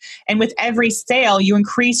 And with every sale, you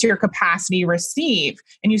increase your capacity to receive,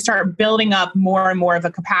 and you start building up more and more of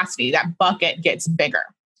a capacity. That bucket gets bigger.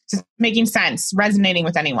 Just making sense, resonating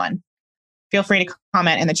with anyone? Feel free to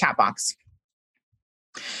comment in the chat box.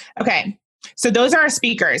 Okay, so those are our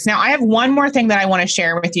speakers. Now, I have one more thing that I want to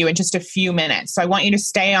share with you in just a few minutes. So I want you to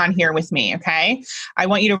stay on here with me, okay? I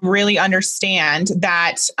want you to really understand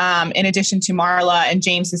that in addition to Marla and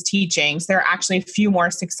James's teachings, there are actually a few more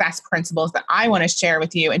success principles that I want to share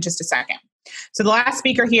with you in just a second. So the last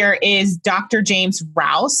speaker here is Dr. James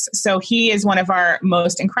Rouse. So he is one of our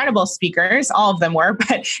most incredible speakers. All of them were,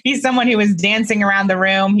 but he's someone who was dancing around the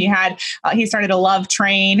room. He started a love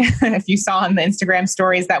train, if you saw in the Instagram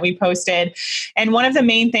stories that we posted. And one of the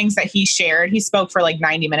main things that he shared, he spoke for like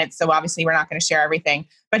 90 minutes. So obviously we're not going to share everything,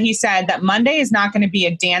 but he said that Monday is not going to be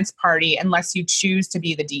a dance party unless you choose to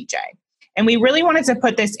be the DJ. And we really wanted to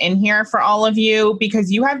put this in here for all of you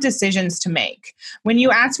because you have decisions to make. When you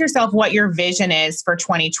ask yourself what your vision is for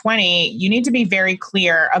 2020, you need to be very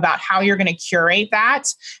clear about how you're going to curate that,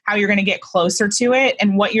 how you're going to get closer to it,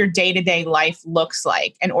 and what your day-to-day life looks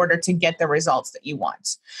like in order to get the results that you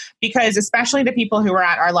want. Because especially the people who are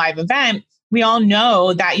at our live event, we all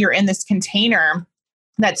know that you're in this container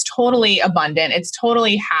that's totally abundant. It's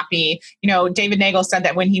totally happy. You know, David Nagel said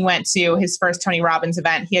that when he went to his first Tony Robbins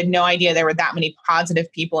event, he had no idea there were that many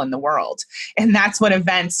positive people in the world. And that's what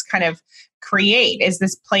events kind of create, is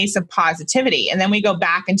this place of positivity. And then we go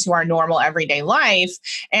back into our normal everyday life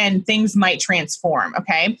and things might transform.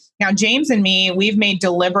 Okay. Now, James and me, we've made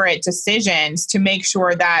deliberate decisions to make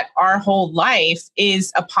sure that our whole life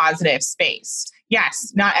is a positive space.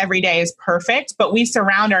 Yes, not every day is perfect, but we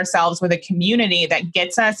surround ourselves with a community that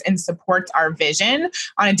gets us and supports our vision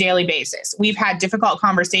on a daily basis. We've had difficult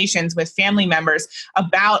conversations with family members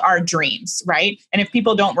about our dreams, right? And if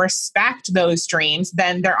people don't respect those dreams,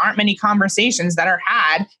 then there aren't many conversations that are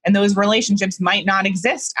had, and those relationships might not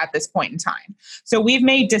exist at this point in time. So we've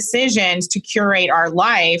made decisions to curate our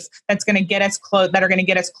life that's going to get us that are going to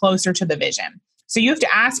get us closer to the vision. So you have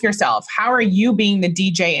to ask yourself, how are you being the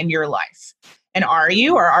DJ in your life? And are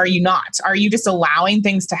you or are you not? Are you just allowing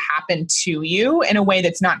things to happen to you in a way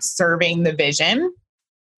that's not serving the vision?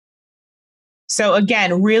 So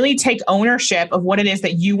again, really take ownership of what it is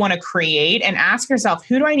that you want to create and ask yourself,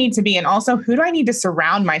 who do I need to be? And also, who do I need to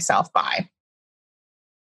surround myself by?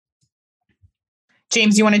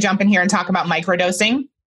 James, you want to jump in here and talk about microdosing?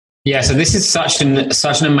 Yeah, so this is such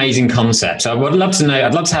an amazing concept. So I would love to know,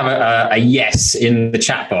 I'd love to have a yes in the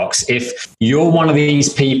chat box. If you're one of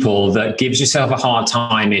these people that gives yourself a hard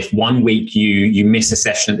time if 1 week you miss a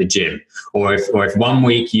session at the gym, or if 1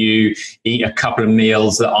 week you eat a couple of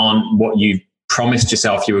meals that aren't what you promised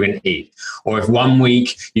yourself you were going to eat, or if 1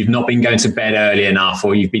 week you've not been going to bed early enough,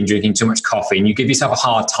 or you've been drinking too much coffee, and you give yourself a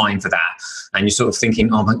hard time for that, and you're sort of thinking,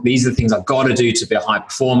 oh, these are the things I've got to do to be a high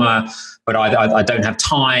performer, but I don't have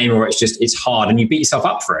time, or it's hard, and you beat yourself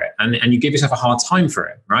up for it, and you give yourself a hard time for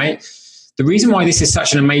it, right? The reason why this is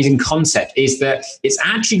such an amazing concept is that it's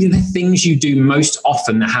actually the things you do most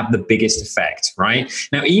often that have the biggest effect, right?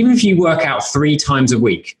 Now, even if you work out 3 times a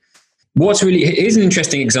week, here's an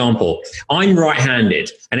interesting example. I'm right-handed,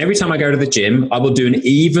 and every time I go to the gym, I will do an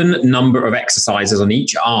even number of exercises on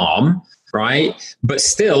each arm, right? But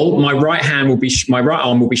still, my right arm will be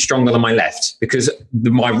stronger than my left, because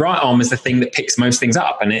my right arm is the thing that picks most things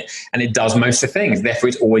up, and it does most of the things. Therefore,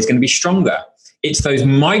 it's always going to be stronger. It's those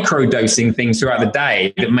micro-dosing things throughout the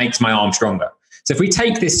day that makes my arm stronger. So if we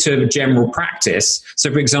take this to general practice,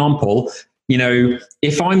 so for example,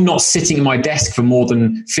 if I'm not sitting at my desk for more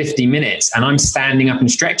than 50 minutes and I'm standing up and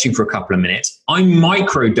stretching for a couple of minutes, I'm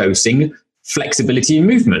micro-dosing flexibility and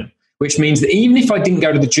movement, which means that even if I didn't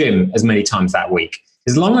go to the gym as many times that week,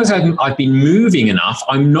 as long as I've been moving enough,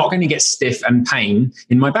 I'm not going to get stiff and pain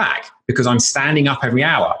in my back because I'm standing up every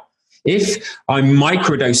hour. If I'm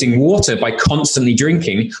microdosing water by constantly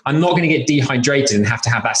drinking, I'm not going to get dehydrated and have to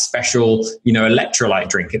have that special, electrolyte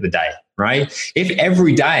drink at the day, right? If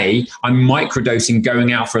every day I'm microdosing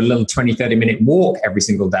going out for a little 20, 30-minute walk every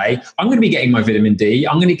single day, I'm going to be getting my vitamin D.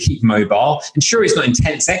 I'm going to keep mobile. And sure, it's not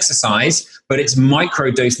intense exercise, but it's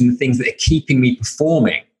microdosing the things that are keeping me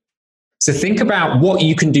performing. So think about what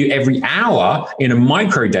you can do every hour in a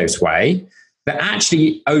microdose way that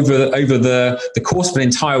actually over the course of an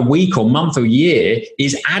entire week or month or year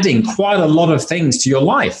is adding quite a lot of things to your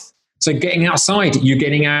life. So getting outside, you're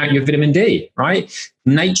getting out your vitamin D, right?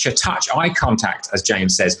 Nature, touch, eye contact, as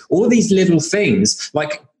James says, all these little things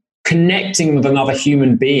like connecting with another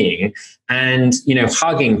human being and,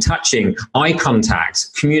 hugging, touching, eye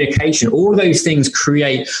contact, communication, all of those things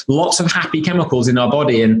create lots of happy chemicals in our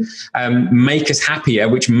body and make us happier,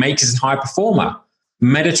 which makes us a higher performer.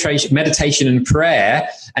 Meditation and prayer,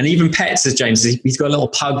 and even pets, as James says, he's got a little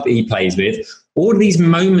pug that he plays with. All of these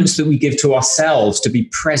moments that we give to ourselves to be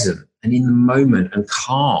present and in the moment and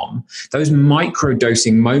calm, those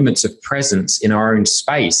micro-dosing moments of presence in our own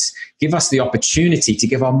space give us the opportunity to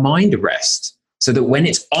give our mind a rest so that when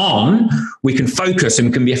it's on, we can focus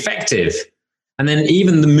and can be effective. And then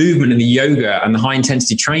even the movement and the yoga and the high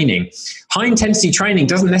intensity training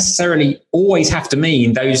doesn't necessarily always have to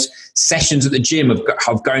mean those sessions at the gym of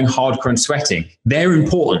going hardcore and sweating. They're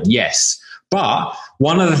important, yes. But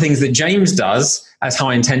one of the things that James does as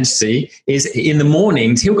high intensity is in the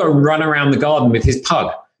mornings, he'll go run around the garden with his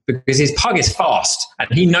pug because his pug is fast and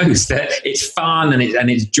he knows that it's fun and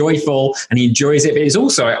it's joyful and he enjoys it. But it's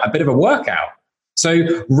also a bit of a workout.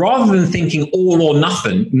 So rather than thinking all or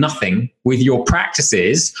nothing with your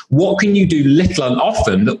practices, what can you do little and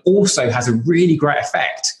often that also has a really great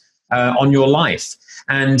effect on your life?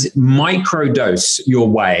 And microdose your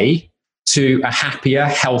way to a happier,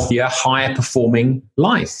 healthier, higher performing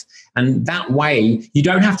life. And that way, you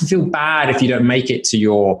don't have to feel bad if you don't make it to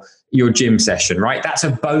your gym session, right? That's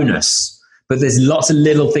a bonus. But there's lots of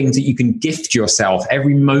little things that you can gift yourself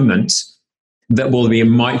every moment that will be a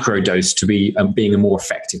microdose to be being a more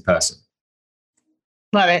effective person.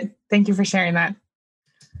 Love it. Thank you for sharing that.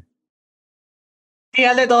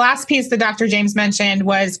 The last piece that Dr. James mentioned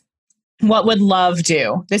was, what would love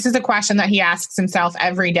do? This is a question that he asks himself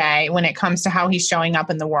every day when it comes to how he's showing up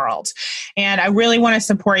in the world. And I really want to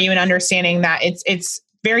support you in understanding that it's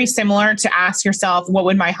very similar to ask yourself, what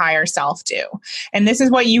would my higher self do? And this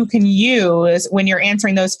is what you can use when you're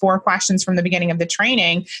answering those 4 questions from the beginning of the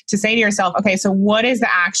training to say to yourself, okay, so what is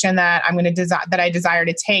the action that I'm going to that I desire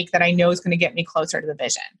to take that I know is going to get me closer to the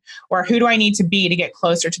vision? Or who do I need to be to get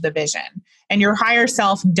closer to the vision? And your higher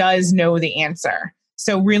self does know the answer.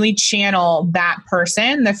 So really channel that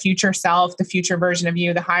person, the future self, the future version of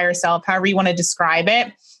you, the higher self, however you want to describe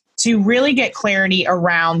it, to really get clarity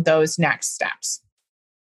around those next steps.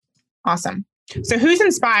 Awesome. So who's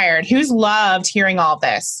inspired? Who's loved hearing all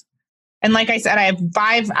this? And like I said, I have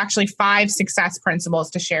 5 success principles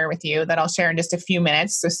to share with you that I'll share in just a few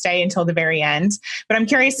minutes. So stay until the very end. But I'm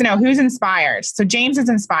curious to know who's inspired. So James is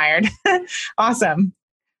inspired. Awesome.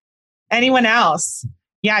 Anyone else?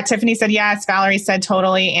 Yeah, Tiffany said yes. Valerie said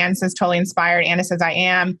totally. Anne says totally inspired. Anna says I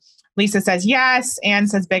am. Lisa says yes. Anne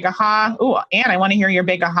says big aha. Ooh, Anne, I want to hear your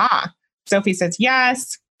big aha. Sophie says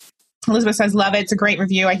yes. Elizabeth says, love it. It's a great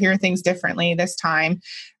review. I hear things differently this time.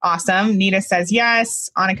 Awesome. Nita says yes.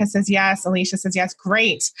 Annika says yes. Alicia says yes.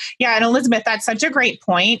 Great. Yeah. And Elizabeth, that's such a great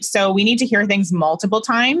point. So we need to hear things multiple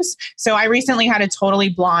times. So I recently had a totally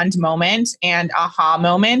blonde moment and aha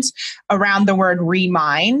moment around the word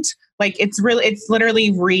remind. Like it's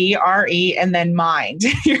literally re and then mind.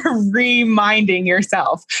 You're reminding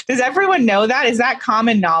yourself. Does everyone know that? Is that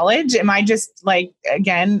common knowledge? Am I just like,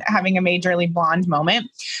 again, having a majorly blonde moment?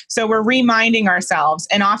 So we're reminding ourselves.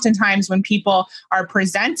 And oftentimes when people are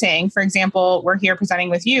presenting, for example, we're here presenting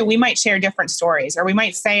with you, we might share different stories, or we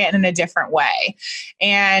might say it in a different way.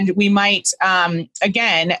 And we might,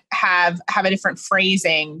 again, have a different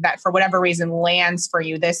phrasing that for whatever reason lands for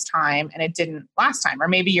you this time and it didn't last time, or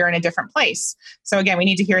maybe you're in a different place. So again, we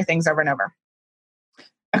need to hear things over and over.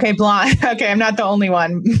 Okay, blonde. Okay, I'm not the only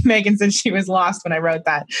one. Megan said she was lost when I wrote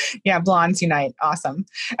that. Yeah, blondes unite. Awesome.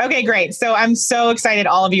 Okay, great. So I'm so excited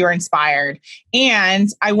all of you are inspired. And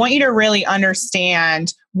I want you to really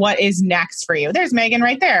understand what is next for you. There's Megan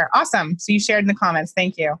right there. Awesome. So you shared in the comments.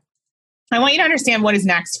 Thank you. I want you to understand what is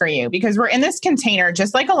next for you, because we're in this container,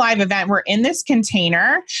 just like a live event. We're in this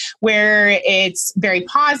container where it's very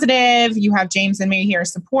positive. You have James and me here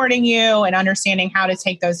supporting you and understanding how to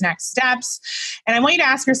take those next steps. And I want you to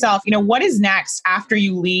ask yourself, what is next after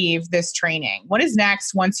you leave this training? What is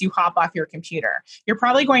next once you hop off your computer? You're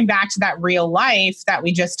probably going back to that real life that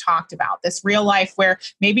we just talked about, this real life where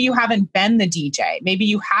maybe you haven't been the DJ. Maybe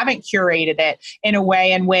you haven't curated it in a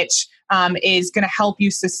way in which is going to help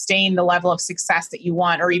you sustain the level of success that you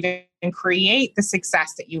want, or even create the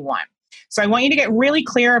success that you want. So I want you to get really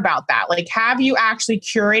clear about that. Like, have you actually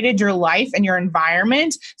curated your life and your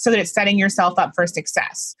environment so that it's setting yourself up for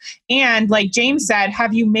success? And like James said,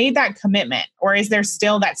 have you made that commitment, or is there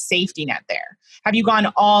still that safety net there? Have you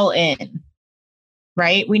gone all in?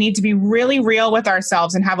 Right? We need to be really real with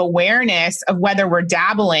ourselves and have awareness of whether we're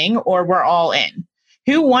dabbling or we're all in.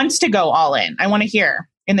 Who wants to go all in? I want to hear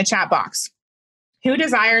in the chat box. Who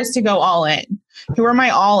desires to go all in? Who are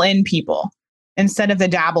my all in people instead of the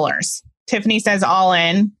dabblers? Tiffany says all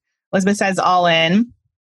in. Elizabeth says all in.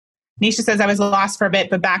 Nisha says I was lost for a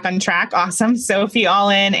bit, but back on track. Awesome. Sophie,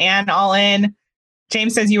 all in. Anne, all in.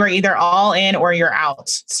 James says you are either all in or you're out.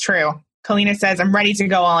 It's true. Kalina says I'm ready to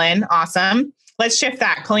go all in. Awesome. Let's shift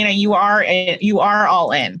that. Kalina, you are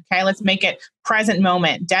all in. Okay, let's make it present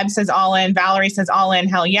moment. Deb says all in. Valerie says all in.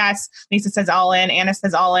 Hell yes. Lisa says all in. Anna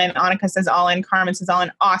says all in. Annika says all in. Carmen says all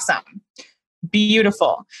in. Awesome.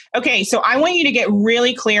 Beautiful. Okay, so I want you to get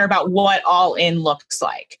really clear about what all in looks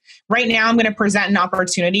like. Right now, I'm going to present an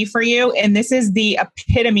opportunity for you, and this is the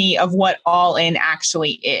epitome of what all in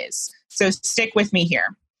actually is. So stick with me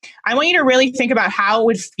here. I want you to really think about how it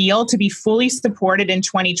would feel to be fully supported in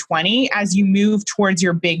 2020 as you move towards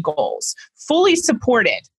your big goals. Fully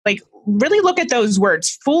supported. Like, really look at those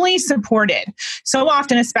words, fully supported. So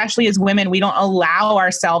often, especially as women, we don't allow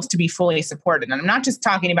ourselves to be fully supported. And I'm not just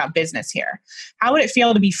talking about business here. How would it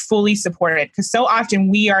feel to be fully supported? Because so often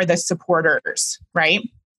we are the supporters, right?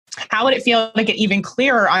 How would it feel to get even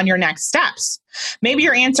clearer on your next steps? Maybe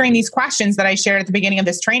you're answering these questions that I shared at the beginning of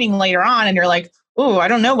this training later on, and you're like, oh, I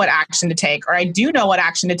don't know what action to take, or I do know what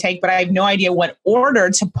action to take, but I have no idea what order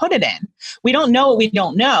to put it in. We don't know what we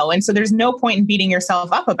don't know. And so there's no point in beating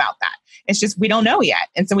yourself up about that. It's just, we don't know yet.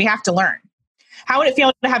 And so we have to learn. How would it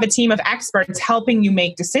feel to have a team of experts helping you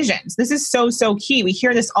make decisions? This is so, so key. We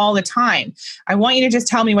hear this all the time. I want you to just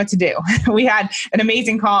tell me what to do. We had an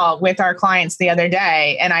amazing call with our clients the other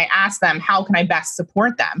day, and I asked them, how can I best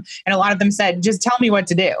support them? And a lot of them said, just tell me what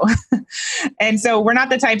to do. And so we're not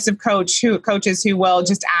the types of coaches who will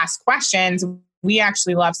just ask questions. We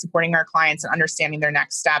actually love supporting our clients and understanding their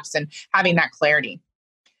next steps and having that clarity.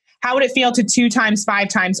 How would it feel to 2 times, 5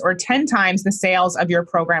 times, or 10 times the sales of your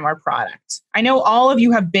program or product? I know all of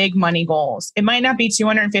you have big money goals. It might not be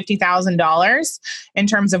 $250,000 in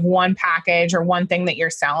terms of one package or one thing that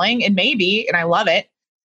you're selling. It may be, and I love it,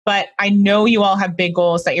 but I know you all have big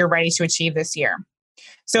goals that you're ready to achieve this year.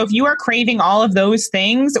 So if you are craving all of those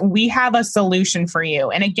things, we have a solution for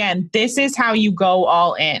you. And again, this is how you go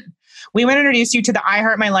all in. We want to introduce you to the I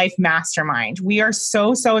Heart My Life Mastermind. We are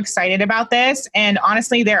so, so excited about this. And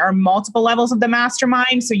honestly, there are multiple levels of the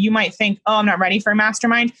mastermind. So you might think, oh, I'm not ready for a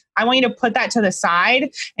mastermind. I want you to put that to the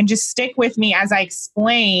side and just stick with me as I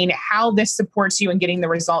explain how this supports you in getting the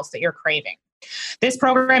results that you're craving. This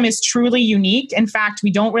program is truly unique. In fact,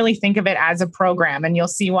 we don't really think of it as a program, and you'll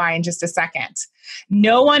see why in just a second.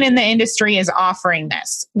 No one in the industry is offering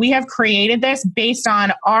this. We have created this based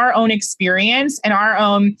on our own experience and our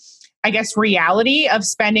own, reality of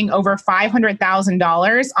spending over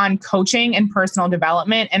 $500,000 on coaching and personal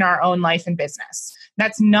development in our own life and business.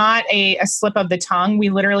 That's not a slip of the tongue. We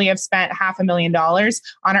literally have spent $500,000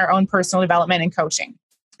 on our own personal development and coaching.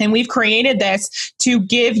 And we've created this to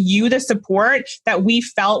give you the support that we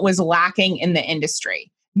felt was lacking in the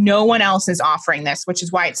industry. No one else is offering this, which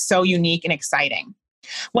is why it's so unique and exciting.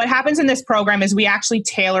 What happens in this program is we actually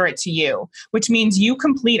tailor it to you, which means you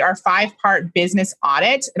complete our 5-part business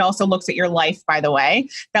audit. It also looks at your life, by the way,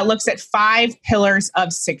 that looks at 5 pillars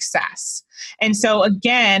of success. And so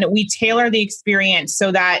again, we tailor the experience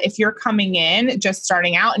so that if you're coming in, just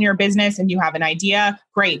starting out in your business and you have an idea,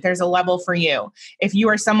 great, there's a level for you. If you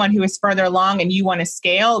are someone who is further along and you want to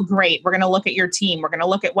scale, great, we're going to look at your team. We're going to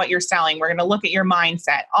look at what you're selling. We're going to look at your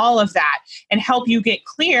mindset, all of that, and help you get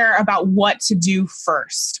clear about what to do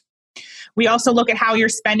first. We also look at how you're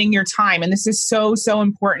spending your time. And this is so, so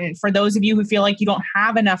important for those of you who feel like you don't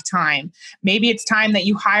have enough time. Maybe it's time that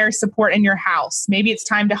you hire support in your house. Maybe it's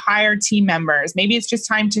time to hire team members. Maybe it's just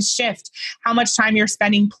time to shift how much time you're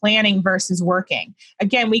spending planning versus working.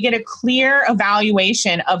 Again, we get a clear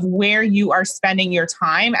evaluation of where you are spending your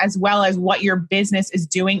time as well as what your business is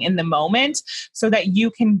doing in the moment so that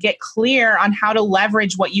you can get clear on how to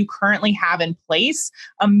leverage what you currently have in place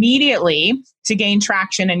immediately to gain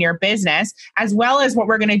traction in your business, as well as what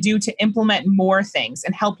we're going to do to implement more things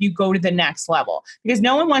and help you go to the next level. Because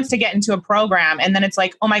no one wants to get into a program and then it's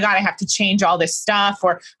like, oh my God, I have to change all this stuff,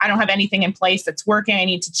 or I don't have anything in place that's working. I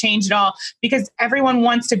need to change it all, because everyone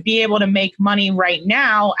wants to be able to make money right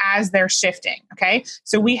now as they're shifting. Okay.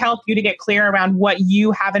 So we help you to get clear around what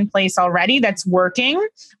you have in place already that's working,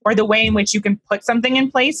 or the way in which you can put something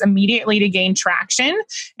in place immediately to gain traction.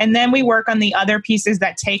 And then we work on the other pieces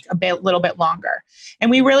that take little bit longer.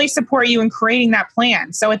 And we really support you in creating that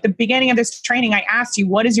plan. So at the beginning of this training, I asked you,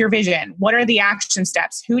 what is your vision? What are the action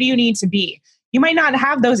steps? Who do you need to be? You might not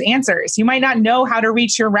have those answers. You might not know how to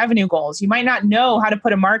reach your revenue goals. You might not know how to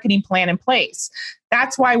put a marketing plan in place.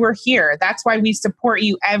 That's why we're here. That's why we support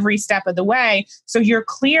you every step of the way. So you're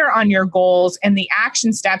clear on your goals and the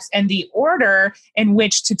action steps and the order in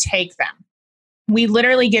which to take them. We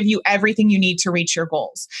literally give you everything you need to reach your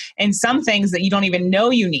goals. And some things that you don't even know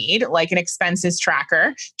you need, like an expenses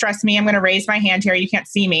tracker. Trust me, I'm going to raise my hand here. You can't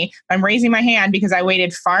see me. I'm raising my hand because I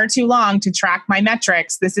waited far too long to track my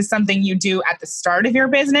metrics. This is something you do at the start of your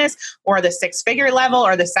business, or the 6-figure level,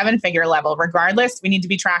 or the 7-figure level. Regardless, we need to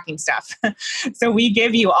be tracking stuff. So we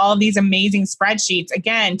give you all of these amazing spreadsheets,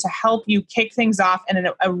 again, to help you kick things off in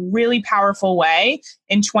a really powerful way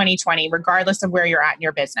in 2020, regardless of where you're at in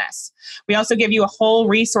your business. We also give you a whole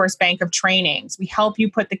resource bank of trainings. We help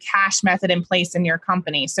you put the cash method in place in your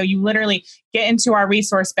company. So you literally get into our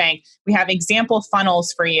resource bank. We have example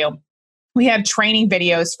funnels for you. We have training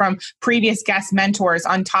videos from previous guest mentors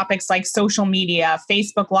on topics like social media,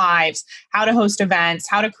 Facebook Lives, how to host events,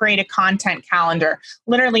 how to create a content calendar,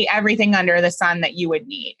 literally everything under the sun that you would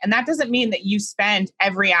need. And that doesn't mean that you spend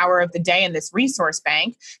every hour of the day in this resource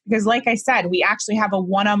bank, because like I said, we actually have a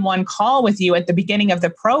one-on-one call with you at the beginning of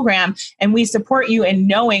the program, and we support you in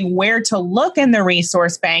knowing where to look in the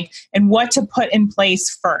resource bank and what to put in place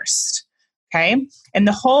first. Okay. And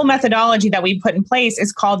the whole methodology that we put in place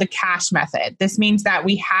is called the cash method. This means that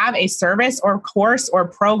we have a service or course or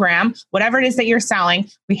program, whatever it is that you're selling.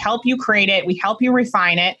 We help you create it. We help you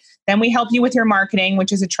refine it. Then we help you with your marketing,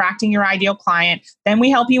 which is attracting your ideal client. Then we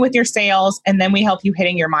help you with your sales. And then we help you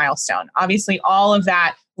hitting your milestone. Obviously, all of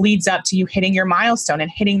that leads up to you hitting your milestone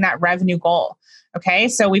and hitting that revenue goal. Okay,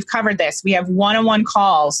 so we've covered this. We have one-on-one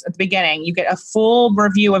calls at the beginning. You get a full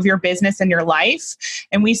review of your business and your life,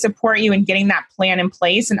 and we support you in getting that plan in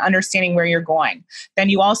place and understanding where you're going. Then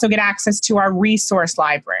you also get access to our resource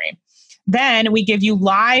library. Then we give you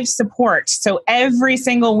live support. So every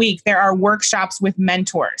single week, there are workshops with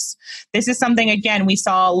mentors. This is something, again, we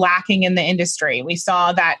saw lacking in the industry. We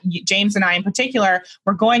saw that James and I in particular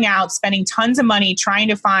were going out, spending tons of money trying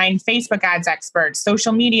to find Facebook ads experts,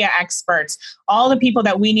 social media experts, all the people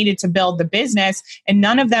that we needed to build the business, and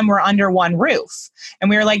none of them were under one roof.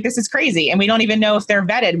 And we were like, this is crazy. And we don't even know if they're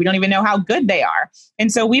vetted. We don't even know how good they are.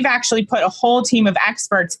 And so we've actually put a whole team of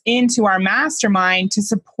experts into our mastermind to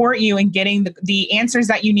support you in getting the answers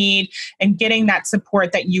that you need and getting that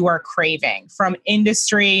support that you are craving from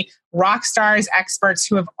industry rock stars, experts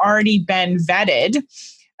who have already been vetted.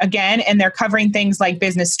 Again, and they're covering things like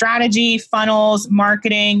business strategy, funnels,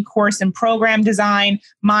 marketing, course and program design,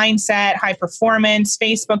 mindset, high performance,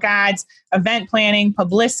 Facebook ads, event planning,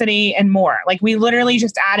 publicity, and more. Like, we literally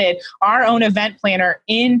just added our own event planner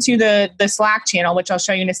into the Slack channel, which I'll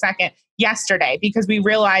show you in a second, yesterday, because we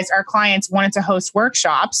realized our clients wanted to host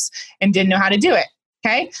workshops and didn't know how to do it.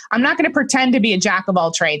 Okay. I'm not going to pretend to be a jack of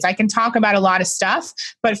all trades. I can talk about a lot of stuff,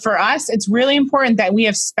 but for us, it's really important that we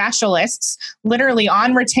have specialists literally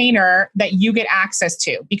on retainer that you get access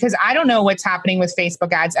to, because I don't know what's happening with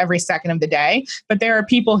Facebook ads every second of the day, but there are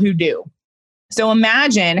people who do. So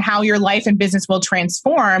imagine how your life and business will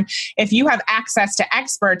transform if you have access to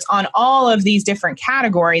experts on all of these different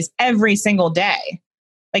categories every single day.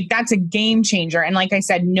 Like that's a game changer. And like I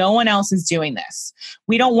said, no one else is doing this.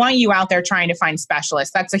 We don't want you out there trying to find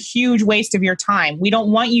specialists. That's a huge waste of your time. We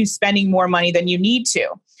don't want you spending more money than you need to.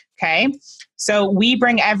 Okay. So we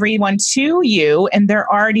bring everyone to you and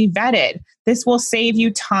they're already vetted. This will save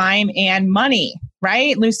you time and money,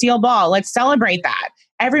 right? Lucille Ball, let's celebrate that.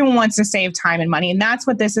 Everyone wants to save time and money. And that's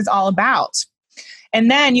what this is all about. And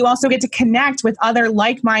then you also get to connect with other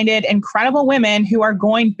like-minded, incredible women who are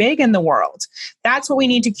going big in the world. That's what we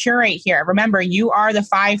need to curate here. Remember, you are the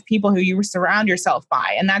 5 people who you surround yourself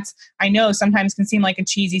by. And that's, I know sometimes can seem like a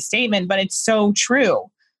cheesy statement, but it's so true.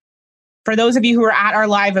 For those of you who are at our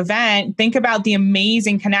live event, think about the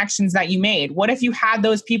amazing connections that you made. What if you had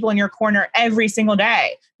those people in your corner every single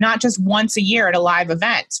day, not just once a year at a live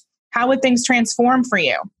event? How would things transform for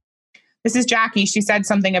you? This is Jackie. She said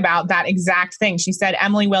something about that exact thing. She said,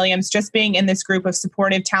 Emily Williams, just being in this group of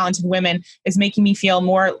supportive, talented women is making me feel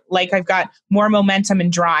more like I've got more momentum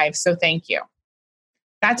and drive. So thank you.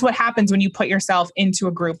 That's what happens when you put yourself into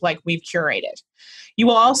a group like we've curated. You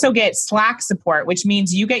will also get Slack support, which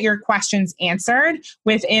means you get your questions answered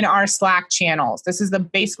within our Slack channels. This is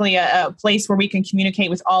basically a place where we can communicate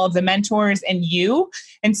with all of the mentors and you.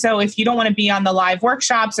 And so if you don't want to be on the live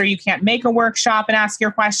workshops or you can't make a workshop and ask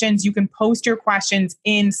your questions, you can post your questions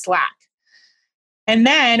in Slack. And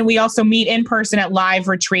then we also meet in person at live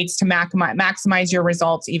retreats to maximize your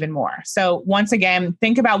results even more. So once again,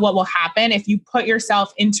 think about what will happen if you put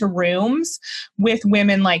yourself into rooms with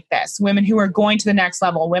women like this, women who are going to the next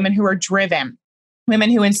level, women who are driven,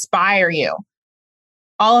 women who inspire you.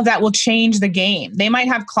 All of that will change the game. They might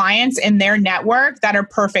have clients in their network that are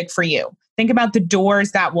perfect for you. Think about the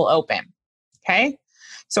doors that will open. Okay.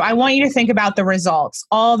 So I want you to think about the results,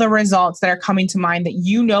 all the results that are coming to mind that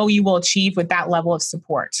you know you will achieve with that level of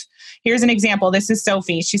support. Here's an example. This is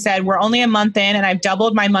Sophie. She said, we're only a month in and I've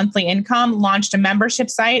doubled my monthly income, launched a membership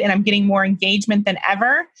site, and I'm getting more engagement than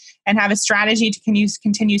ever and have a strategy to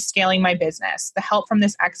continue scaling my business. The help from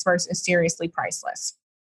this expert is seriously priceless.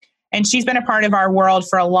 And she's been a part of our world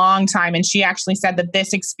for a long time. And she actually said that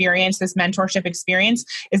this experience, this mentorship experience,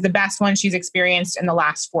 is the best one she's experienced in the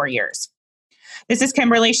last 4 years. This is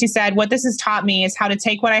Kimberly. She said, what this has taught me is how to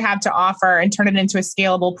take what I have to offer and turn it into a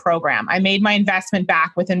scalable program. I made my investment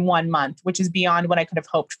back within 1 month, which is beyond what I could have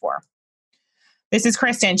hoped for. This is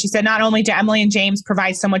Kristen. She said, not only do Emily and James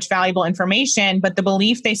provide so much valuable information, but the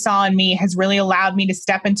belief they saw in me has really allowed me to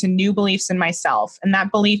step into new beliefs in myself. And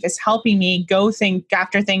that belief is helping me go think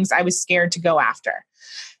after things I was scared to go after.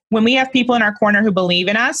 When we have people in our corner who believe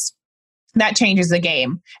in us, that changes the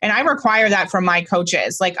game. And I require that from my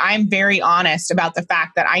coaches. Like, I'm very honest about the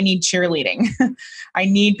fact that I need cheerleading. I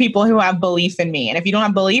need people who have belief in me. And if you don't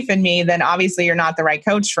have belief in me, then obviously you're not the right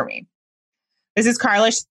coach for me. This is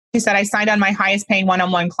Carla. She said, I signed on my highest paying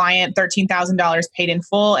one-on-one client, $13,000 paid in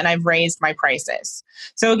full, and I've raised my prices.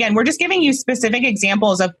 So again, we're just giving you specific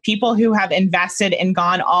examples of people who have invested and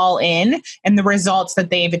gone all in and the results that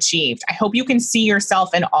they've achieved. I hope you can see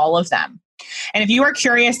yourself in all of them. And if you are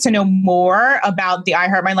curious to know more about the I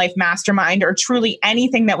Heart My Life Mastermind or truly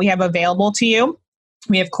anything that we have available to you,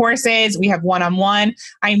 we have courses, we have one-on-one.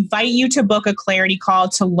 I invite you to book a clarity call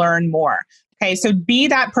to learn more. Okay, so be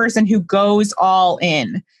that person who goes all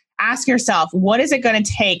in. Ask yourself, what is it going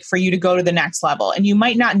to take for you to go to the next level? And you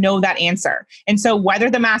might not know that answer. And so whether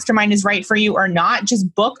the mastermind is right for you or not,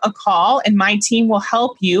 just book a call and my team will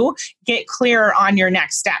help you get clearer on your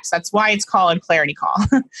next steps. That's why it's called a clarity call.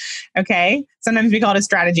 Okay. Sometimes we call it a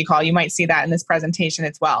strategy call. You might see that in this presentation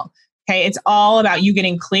as well. Okay. It's all about you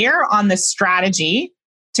getting clear on the strategy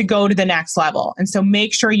to go to the next level. And so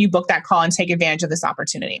make sure you book that call and take advantage of this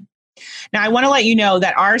opportunity. Now, I want to let you know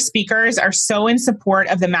that our speakers are so in support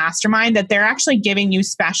of the mastermind that they're actually giving you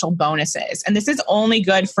special bonuses. And this is only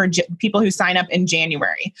good for people who sign up in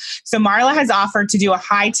January. So Marla has offered to do a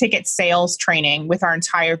high ticket sales training with our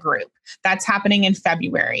entire group. That's happening in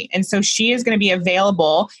February. And so she is going to be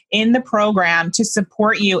available in the program to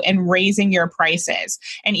support you in raising your prices.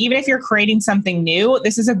 And even if you're creating something new,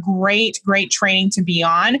 this is a great, great training to be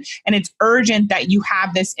on. And it's urgent that you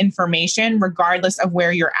have this information regardless of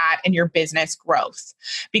where you're at in your business growth.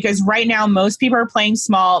 Because right now, most people are playing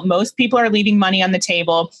small. Most people are leaving money on the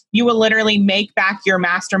table. You will literally make back your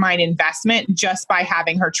mastermind investment just by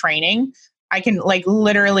having her training. I can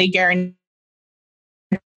literally guarantee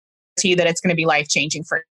that it's going to be life-changing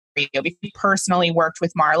for you. We personally worked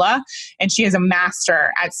with Marla, and she is a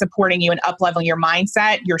master at supporting you and up-leveling your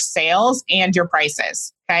mindset, your sales, and your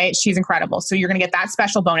prices. Okay, she's incredible. So you're going to get that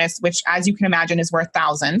special bonus, which, as you can imagine, is worth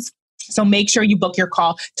thousands. So make sure you book your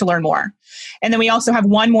call to learn more. And then we also have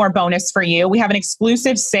one more bonus for you. We have an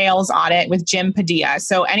exclusive sales audit with Jim Padilla.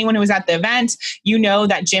 So anyone who was at the event, you know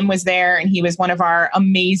that Jim was there and he was one of our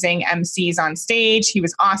amazing MCs on stage. He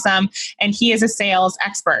was awesome. And he is a sales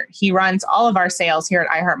expert. He runs all of our sales here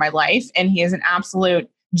at I Heart My Life. And he is an absolute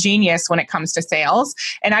genius when it comes to sales.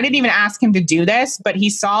 And I didn't even ask him to do this, but he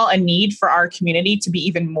saw a need for our community to be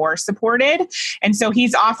even more supported. And so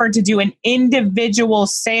he's offered to do an individual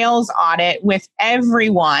sales audit with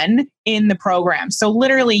everyone in the program. So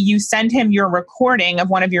literally you send him your recording of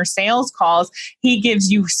one of your sales calls. He gives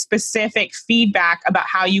you specific feedback about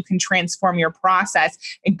how you can transform your process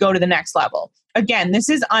and go to the next level. Again, this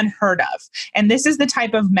is unheard of. And this is the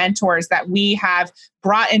type of mentors that we have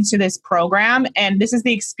brought into this program. And this is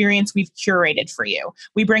the experience we've curated for you.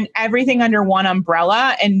 We bring everything under one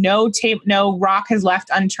umbrella and no rock has left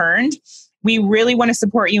unturned. We really want to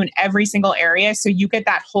support you in every single area so you get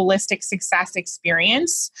that holistic success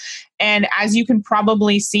experience. And as you can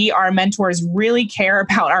probably see, our mentors really care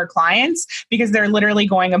about our clients because they're literally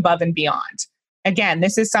going above and beyond. Again,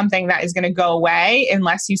 this is something that is going to go away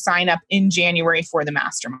unless you sign up in January for the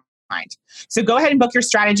mastermind. So go ahead and book your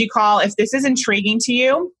strategy call. If this is intriguing to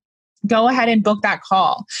you, go ahead and book that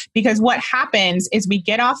call, because what happens is we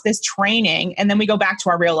get off this training and then we go back to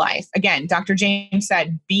our real life. Again, Dr. James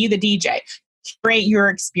said, be the DJ, create your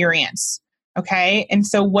experience. Okay. And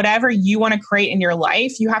so whatever you want to create in your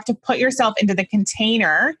life, you have to put yourself into the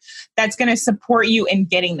container that's going to support you in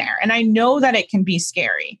getting there. And I know that it can be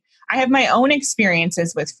scary. I have my own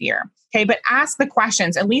experiences with fear. Okay, but ask the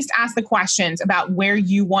questions, at least ask the questions about where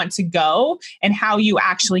you want to go and how you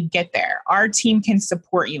actually get there. Our team can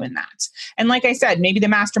support you in that. And like I said, maybe the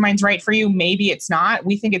mastermind's right for you. Maybe it's not.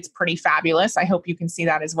 We think it's pretty fabulous. I hope you can see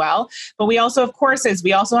that as well. But we also have courses.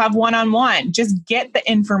 We also have one-on-one. Just get the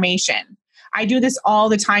information. I do this all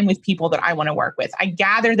the time with people that I want to work with. I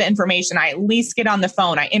gather the information. I at least get on the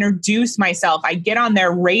phone. I introduce myself. I get on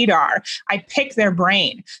their radar. I pick their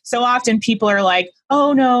brain. So often people are like,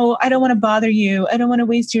 oh no, I don't want to bother you. I don't want to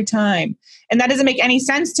waste your time. And that doesn't make any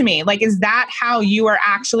sense to me. Like, is that how you are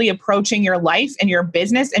actually approaching your life and your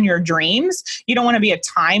business and your dreams? You don't want to be a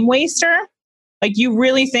time waster? Like, you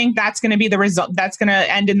really think that's going to be the result, that's going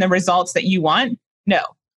to end in the results that you want? No.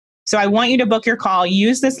 So I want you to book your call.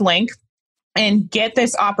 Use this link and get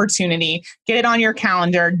this opportunity. Get it on your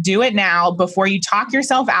calendar. Do it now before you talk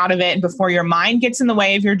yourself out of it and before your mind gets in the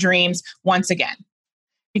way of your dreams once again.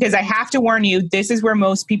 Because I have to warn you, this is where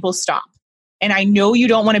most people stop. And I know you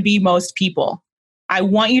don't want to be most people. I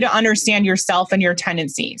want you to understand yourself and your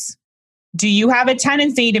tendencies. Do you have a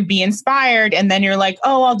tendency to be inspired and then you're like,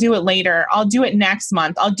 oh, I'll do it later. I'll do it next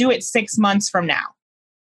month. I'll do it 6 months from now.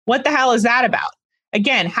 What the hell is that about?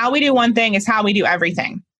 Again, how we do one thing is how we do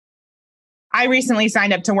everything. I recently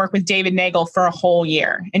signed up to work with David Nagel for a whole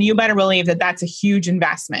year. And you better believe that that's a huge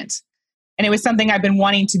investment. And it was something I've been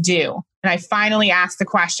wanting to do. And I finally asked the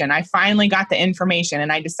question. I finally got the information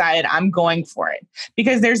and I decided I'm going for it,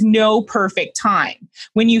 because there's no perfect time.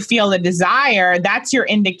 When you feel the desire, that's your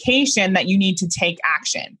indication that you need to take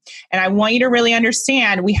action. And I want you to really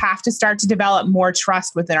understand, we have to start to develop more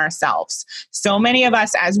trust within ourselves. So many of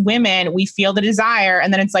us as women, we feel the desire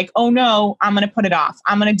and then it's like, oh no, I'm going to put it off.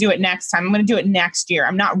 I'm going to do it next time. I'm going to do it next year.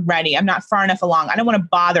 I'm not ready. I'm not far enough along. I don't want to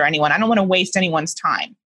bother anyone. I don't want to waste anyone's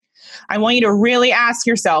time. I want you to really ask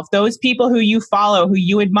yourself, those people who you follow, who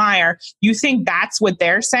you admire, you think that's what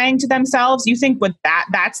they're saying to themselves? You think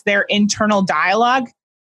that's their internal dialogue?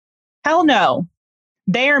 Hell no.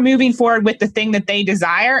 They are moving forward with the thing that they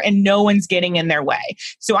desire and no one's getting in their way.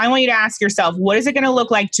 So I want you to ask yourself, what is it going to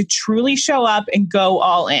look like to truly show up and go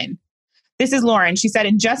all in? This is Lauren. She said,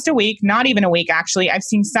 in just a week, not even a week, actually, I've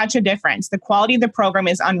seen such a difference. The quality of the program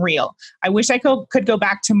is unreal. I wish I could go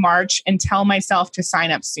back to March and tell myself to sign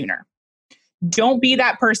up sooner. Don't be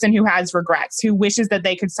that person who has regrets, who wishes that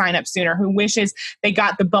they could sign up sooner, who wishes they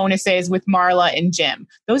got the bonuses with Marla and Jim.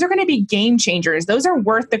 Those are going to be game changers. Those are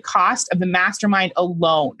worth the cost of the mastermind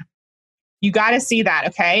alone. You got to see that,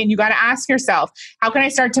 okay? And you got to ask yourself, how can I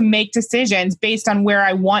start to make decisions based on where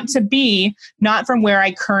I want to be, not from where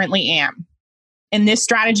I currently am? And this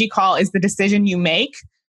strategy call is the decision you make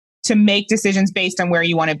to make decisions based on where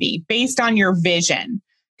you want to be, based on your vision.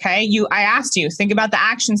 Okay. I asked you, think about the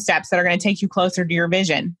action steps that are going to take you closer to your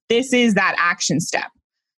vision. This is that action step.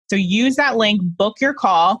 So use that link, book your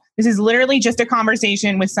call. This is literally just a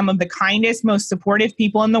conversation with some of the kindest, most supportive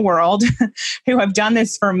people in the world who have done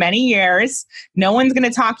this for many years. No one's going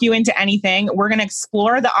to talk you into anything. We're going to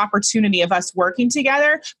explore the opportunity of us working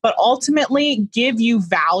together, but ultimately give you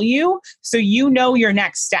value so you know your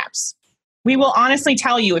next steps. We will honestly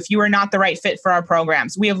tell you if you are not the right fit for our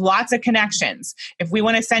programs. We have lots of connections. If we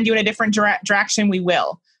want to send you in a different direction, we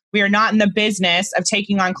will. We are not in the business of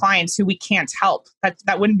taking on clients who we can't help.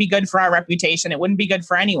 That wouldn't be good for our reputation. It wouldn't be good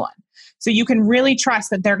for anyone. So you can really trust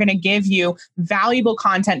that they're going to give you valuable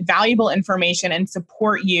content, valuable information, and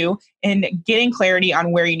support you in getting clarity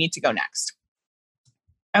on where you need to go next.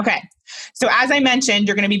 Okay. So as I mentioned,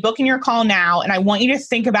 you're going to be booking your call now, and I want you to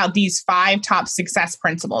think about these 5 top success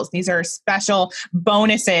principles. These are special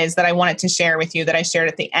bonuses that I wanted to share with you that I shared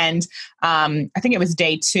at the end. I think it was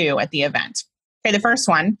day 2 at the event. Okay, the first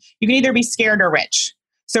one, you can either be scared or rich.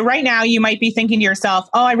 So right now you might be thinking to yourself,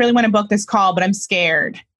 oh, I really want to book this call, but I'm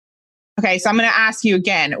scared. Okay, so I'm going to ask you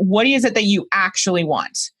again, what is it that you actually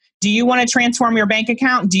want? Do you want to transform your bank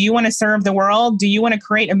account? Do you want to serve the world? Do you want to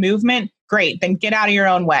create a movement? Great, then get out of your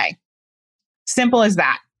own way. Simple as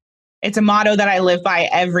that. It's a motto that I live by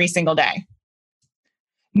every single day.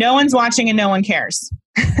 No one's watching and no one cares.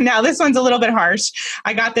 Now, this one's a little bit harsh.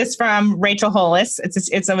 I got this from Rachel Hollis.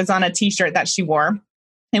 It was on a t-shirt that she wore.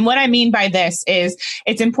 And what I mean by this is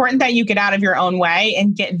it's important that you get out of your own way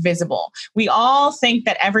and get visible. We all think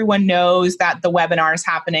that everyone knows that the webinar is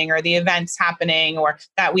happening or the event's happening or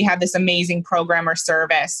that we have this amazing program or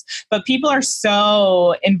service. But people are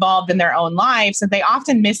so involved in their own lives that they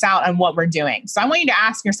often miss out on what we're doing. So I want you to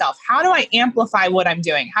ask yourself, how do I amplify what I'm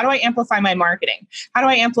doing? How do I amplify my marketing? How do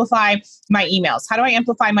I amplify my emails? How do I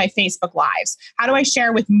amplify my Facebook Lives? How do I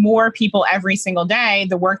share with more people every single day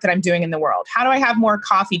the work that I'm doing in the world? How do I have more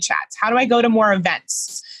coffee chats? How do I go to more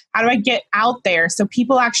events? How do I get out there so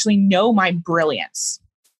people actually know my brilliance?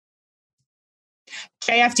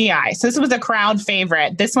 JFDI. So this was a crowd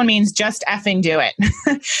favorite. This one means just effing do it.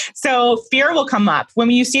 So fear will come up.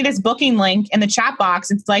 When you see this booking link in the chat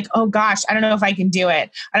box, it's like, oh gosh, I don't know if I can do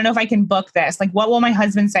it. I don't know if I can book this. Like, what will my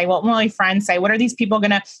husband say? What will my friends say? What are these people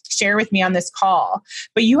going to share with me on this call?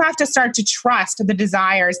 But you have to start to trust the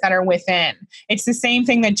desires that are within. It's the same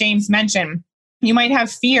thing that James mentioned. You might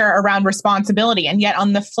have fear around responsibility. And yet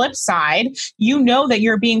on the flip side, you know that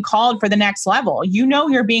you're being called for the next level. You know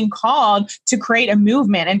you're being called to create a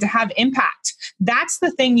movement and to have impact. That's the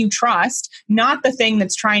thing you trust, not the thing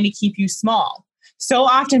that's trying to keep you small. So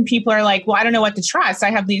often people are like, well, I don't know what to trust. I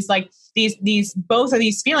have these both of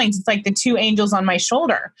these feelings. It's like the 2 angels on my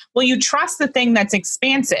shoulder. Well, you trust the thing that's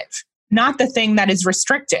expansive, not the thing that is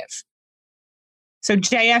restrictive. So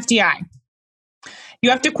JFDI. You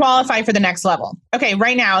have to qualify for the next level. Okay,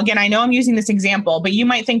 right now, again, I know I'm using this example, but you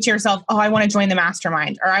might think to yourself, oh, I want to join the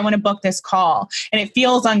mastermind, or I want to book this call, and it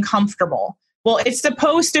feels uncomfortable. Well, it's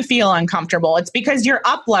supposed to feel uncomfortable. It's because you're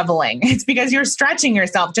up leveling. It's because you're stretching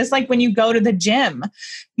yourself, just like when you go to the gym.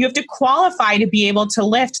 You have to qualify to be able to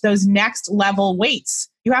lift those next level weights.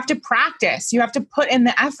 You have to practice. You have to put in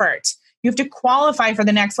the effort. You have to qualify for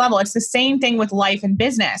the next level. It's the same thing with life and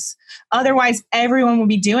business. Otherwise, everyone will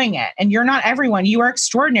be doing it. And you're not everyone. You are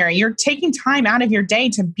extraordinary. You're taking time out of your day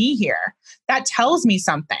to be here. That tells me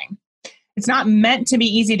something. It's not meant to be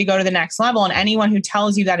easy to go to the next level. And anyone who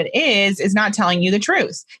tells you that it is not telling you the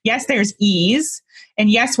truth. Yes, there's ease.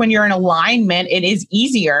 And yes, when you're in alignment, it is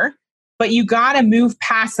easier. But you got to move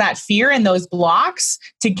past that fear and those blocks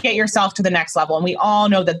to get yourself to the next level. And we all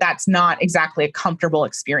know that that's not exactly a comfortable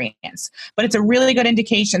experience, but it's a really good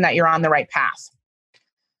indication that you're on the right path.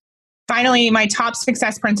 Finally, my top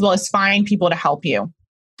success principle is find people to help you.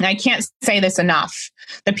 And I can't say this enough.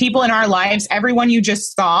 The people in our lives, everyone you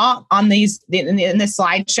just saw on in this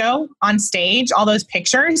slideshow on stage, all those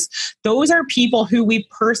pictures, those are people who we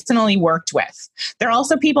personally worked with. They're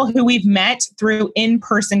also people who we've met through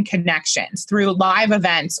in-person connections, through live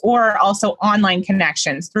events, or also online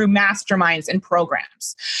connections, through masterminds and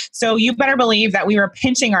programs. So you better believe that we were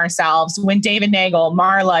pinching ourselves when David Nagel,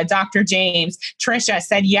 Marla, Dr. James, Trisha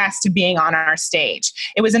said yes to being on our stage.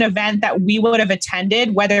 It was an event that we would have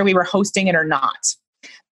attended whether we were hosting it or not.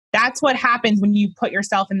 That's what happens when you put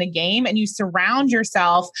yourself in the game and you surround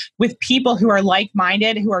yourself with people who are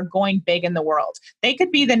like-minded, who are going big in the world. They could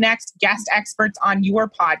be the next guest experts on your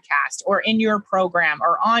podcast or in your program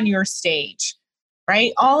or on your stage,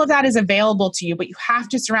 right? All of that is available to you, but you have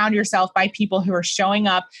to surround yourself by people who are showing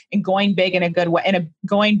up and going big in a good way,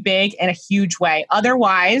 going big in a huge way.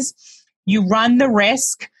 Otherwise, you run the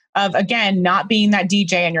risk of, again, not being that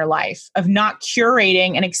DJ in your life, of not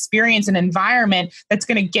curating an experience, an environment that's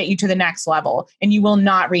going to get you to the next level, and you will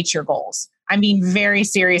not reach your goals. I'm being very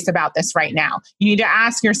serious about this right now. You need to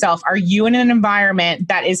ask yourself, are you in an environment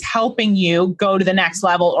that is helping you go to the next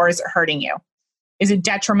level, or is it hurting you? Is it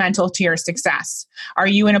detrimental to your success? Are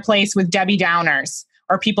you in a place with Debbie Downers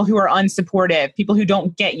or people who are unsupportive, people who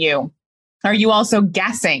don't get you? Are you also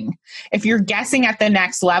guessing? If you're guessing at the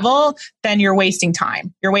next level, then you're wasting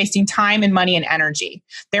time. You're wasting time and money and energy.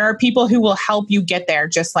 There are people who will help you get there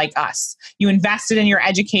just like us. You invested in your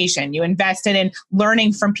education. You invested in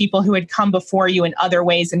learning from people who had come before you in other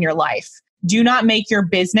ways in your life. Do not make your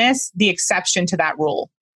business the exception to that rule.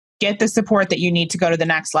 Get the support that you need to go to the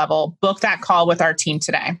next level. Book that call with our team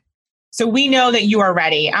today. So we know that you are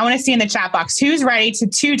ready. I want to see in the chat box, who's ready to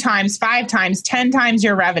 2 times, 5 times, 10 times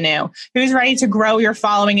your revenue? Who's ready to grow your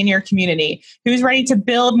following in your community? Who's ready to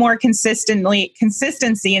build more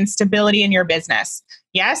consistency and stability in your business?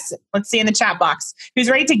 Yes? Let's see in the chat box. Who's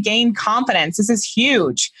ready to gain confidence? This is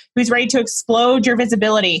huge. Who's ready to explode your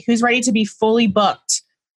visibility? Who's ready to be fully booked?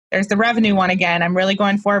 There's the revenue one again. I'm really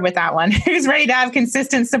going forward with that one. Who's ready to have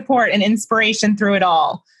consistent support and inspiration through it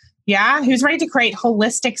all? Yeah. Who's ready to create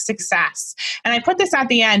holistic success? And I put this at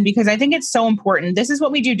the end because I think it's so important. This is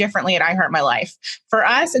what we do differently at I Heart My Life. For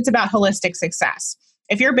us, it's about holistic success.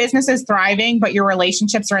 If your business is thriving, but your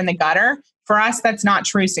relationships are in the gutter, for us, that's not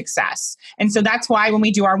true success. And so that's why when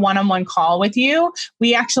we do our one-on-one call with you,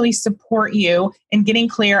 we actually support you in getting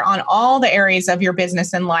clear on all the areas of your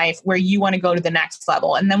business and life where you want to go to the next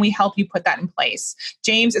level. And then we help you put that in place.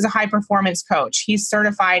 James is a high performance coach. He's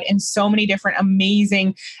certified in so many different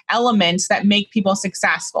amazing elements that make people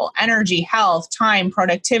successful: energy, health, time,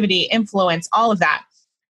 productivity, influence, all of that.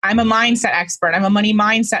 I'm a mindset expert. I'm a money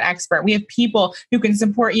mindset expert. We have people who can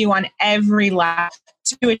support you on every level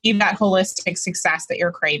to achieve that holistic success that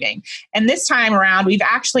you're craving. And this time around, we've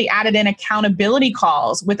actually added in accountability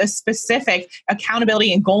calls with a specific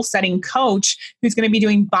accountability and goal setting coach who's going to be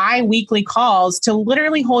doing bi-weekly calls to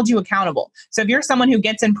literally hold you accountable. So if you're someone who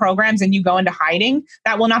gets in programs and you go into hiding,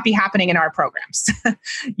 that will not be happening in our programs.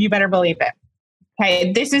 You better believe it.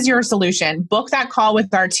 Okay, this is your solution. Book that call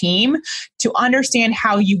with our team to understand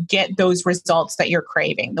how you get those results that you're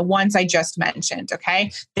craving, the ones I just mentioned,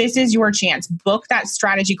 okay? This is your chance. Book that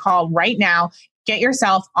strategy call right now. Get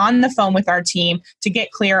yourself on the phone with our team to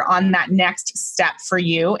get clear on that next step for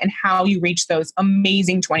you and how you reach those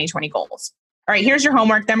amazing 2020 goals. All right, here's your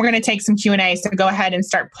homework. Then we're going to take some Q&A. So go ahead and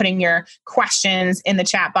start putting your questions in the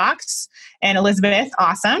chat box. And Elizabeth,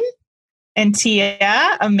 awesome. And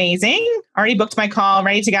Tia, amazing. Already booked my call,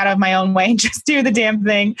 ready to get out of my own way. Just do the damn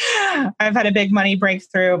thing. I've had a big money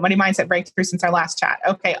mindset breakthrough since our last chat.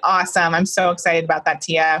 Okay, awesome. I'm so excited about that,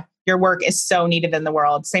 Tia. Your work is so needed in the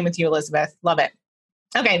world. Same with you, Elizabeth. Love it.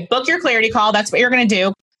 Okay, book your clarity call. That's what you're going to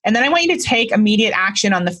do. And then I want you to take immediate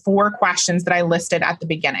action on the 4 questions that I listed at the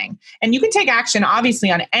beginning. And you can take action, obviously,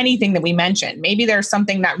 on anything that we mentioned. Maybe there's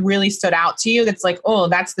something that really stood out to you that's like, oh,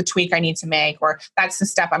 that's the tweak I need to make, or that's the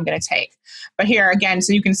step I'm going to take. But here, again,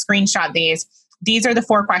 so you can screenshot these. These are the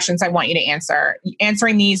 4 questions I want you to answer.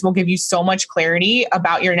 Answering these will give you so much clarity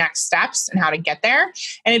about your next steps and how to get there.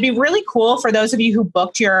 And it'd be really cool for those of you who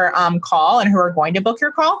booked your call and who are going to book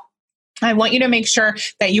your call. I want you to make sure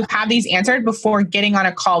that you have these answered before getting on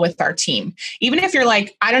a call with our team. Even if you're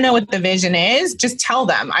like, I don't know what the vision is, just tell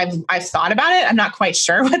them, I've thought about it. I'm not quite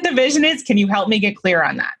sure what the vision is. Can you help me get clear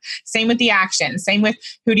on that? Same with the action. Same with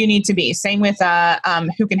who do you need to be? Same with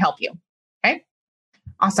who can help you. Okay,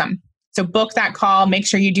 awesome. So book that call. Make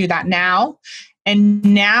sure you do that now. And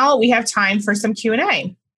now we have time for some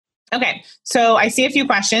Q&A. Okay, so I see a few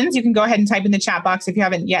questions. You can go ahead and type in the chat box if you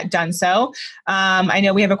haven't yet done so. I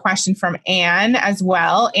know we have a question from Anne as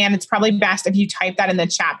well. And it's probably best if you type that in the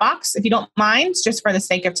chat box, if you don't mind, just for the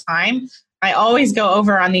sake of time. I always go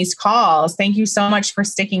over on these calls. Thank you so much for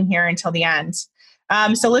sticking here until the end.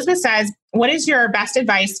 So Elizabeth says, what is your best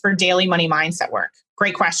advice for daily money mindset work?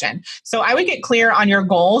 Great question. So I would get clear on your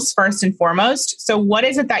goals first and foremost. So what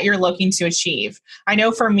is it that you're looking to achieve? I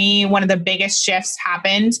know for me, one of the biggest shifts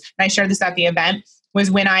happened, and I shared this at the event, was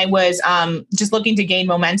when I was just looking to gain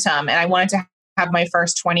momentum and I wanted to have my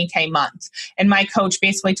first 20K month. And my coach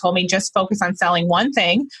basically told me, just focus on selling one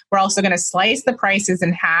thing. We're also going to slice the prices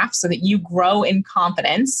in half so that you grow in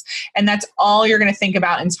confidence. And that's all you're going to think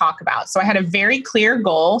about and talk about. So I had a very clear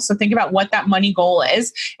goal. So think about what that money goal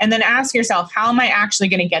is. And then ask yourself, how am I actually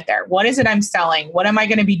going to get there? What is it I'm selling? What am I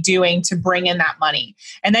going to be doing to bring in that money?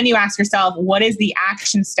 And then you ask yourself, what is the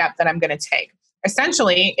action step that I'm going to take?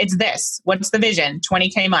 Essentially, it's this. What's the vision?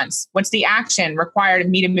 20K months. What's the action required of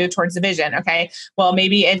me to move towards the vision? Okay. Well,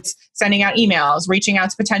 maybe it's sending out emails, reaching out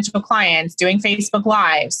to potential clients, doing Facebook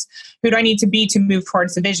Lives. Who do I need to be to move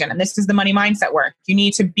towards the vision? And this is the money mindset work. You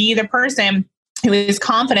need to be the person who is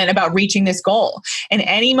confident about reaching this goal. And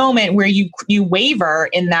any moment where you waver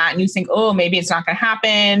in that and you think, oh, maybe it's not going to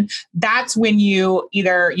happen, that's when you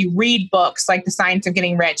read books like The Science of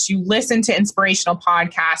Getting Rich, you listen to inspirational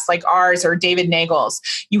podcasts like ours or David Nagel's,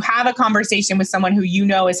 you have a conversation with someone who you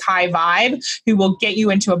know is high vibe, who will get you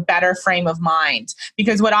into a better frame of mind.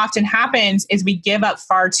 Because what often happens is we give up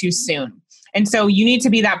far too soon. And so you need to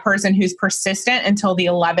be that person who's persistent until the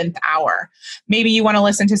 11th hour. Maybe you want to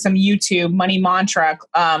listen to some YouTube money mantra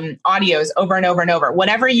audios over and over and over,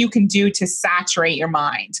 whatever you can do to saturate your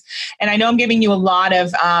mind. And I know I'm giving you a lot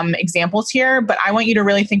of examples here, but I want you to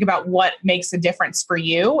really think about what makes a difference for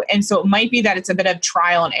you. And so it might be that it's a bit of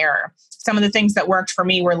trial and error. Some of the things that worked for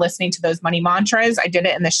me were listening to those money mantras. I did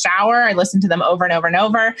it in the shower. I listened to them over and over and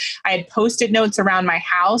over. I had Post-it notes around my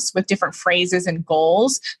house with different phrases and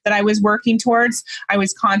goals that I was working towards. I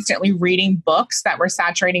was constantly reading books that were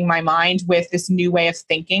saturating my mind with this new way of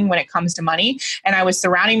thinking when it comes to money. And I was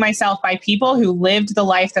surrounding myself by people who lived the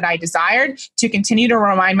life that I desired to continue to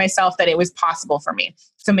remind myself that it was possible for me.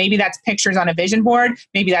 So maybe that's pictures on a vision board.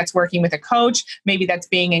 Maybe that's working with a coach. Maybe that's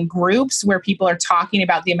being in groups where people are talking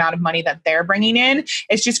about the amount of money that they're bringing in.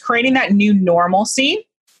 It's just creating that new normalcy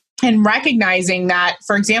and recognizing that,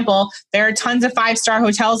 for example, there are tons of 5-star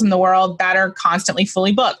hotels in the world that are constantly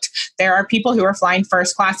fully booked. There are people who are flying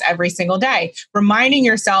first class every single day. Reminding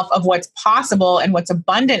yourself of what's possible and what's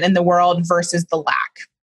abundant in the world versus the lack.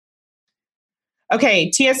 Okay,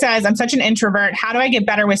 Tia says, I'm such an introvert. How do I get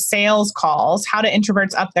better with sales calls? How do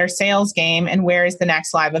introverts up their sales game? And where is the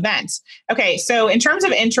next live event? Okay, so in terms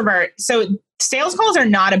of introvert, so sales calls are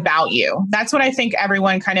not about you. That's what I think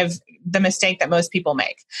everyone the mistake that most people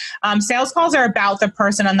make. Sales calls are about the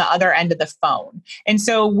person on the other end of the phone. And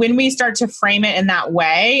so when we start to frame it in that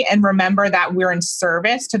way and remember that we're in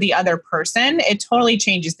service to the other person, it totally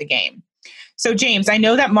changes the game. So James, I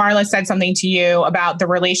know that Marla said something to you about the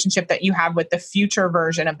relationship that you have with the future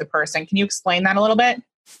version of the person. Can you explain that a little bit?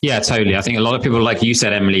 Yeah, totally. I think a lot of people, like you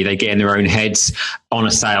said, Emily, they get in their own heads on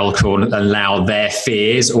a sale call and allow their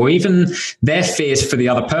fears or even their fears for the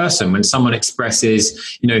other person. When someone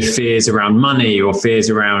expresses, fears around money or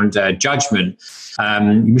fears around judgment,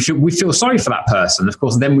 we feel sorry for that person. Of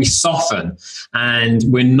course, then we soften and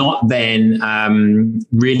we're not then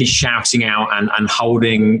really shouting out and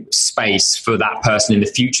holding space for that person in the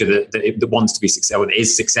future that wants to be successful, that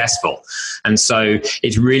is successful. And so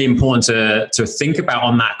it's really important to think about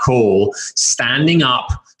on that call, standing up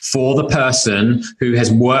for the person who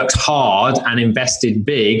has worked hard and invested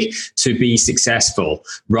big to be successful,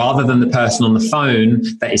 rather than the person on the phone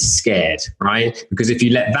that is scared, right? Because if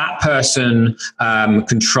you let that person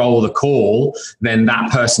control the call, then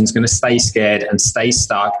that person's going to stay scared and stay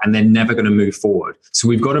stuck, and they're never going to move forward. So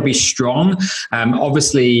we've got to be strong.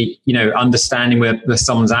 Obviously, understanding where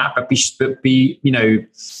someone's at, but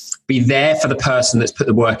be there for the person that's put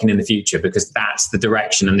the work in the future, because that's the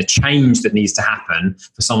direction and the change that needs to happen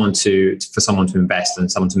for someone to invest and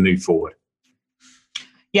someone to move forward.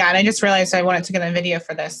 Yeah, and I just realized I wanted to get a video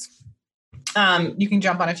for this. You can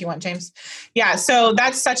jump on if you want, James. Yeah, so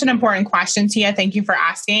that's such an important question, Tia. Thank you for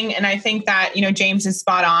asking. And I think that, James is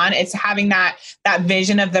spot on. It's having that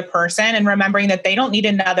vision of the person and remembering that they don't need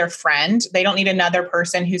another friend. They don't need another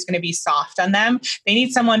person who's going to be soft on them. They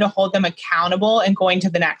need someone to hold them accountable and going to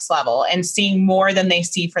the next level and seeing more than they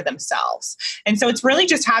see for themselves. And so it's really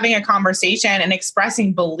just having a conversation and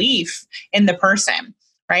expressing belief in the person.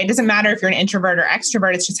 Right? It doesn't matter if you're an introvert or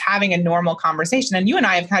extrovert. It's just having a normal conversation. And you and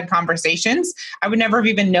I have had conversations. I would never have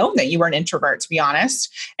even known that you were an introvert, to be honest.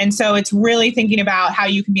 And so it's really thinking about how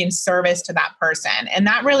you can be in service to that person. And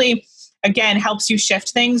that really, again, helps you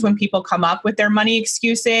shift things when people come up with their money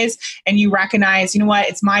excuses and you recognize,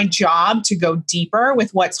 it's my job to go deeper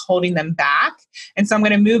with what's holding them back. And so I'm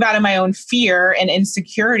going to move out of my own fear and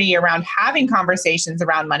insecurity around having conversations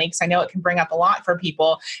around money, because I know it can bring up a lot for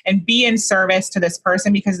people, and be in service to this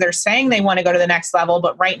person because they're saying they want to go to the next level,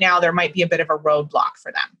 but right now there might be a bit of a roadblock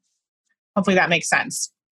for them. Hopefully that makes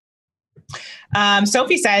sense.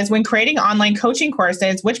 Sophie says, when creating online coaching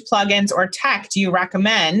courses, which plugins or tech do you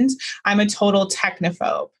recommend? I'm a total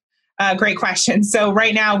technophobe. Great question. So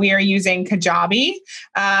right now we are using Kajabi,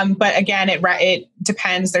 but again, it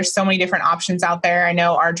depends. There's so many different options out there. I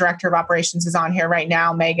know our director of operations is on here right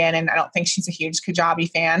now, Megan, and I don't think she's a huge Kajabi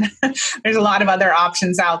fan. There's a lot of other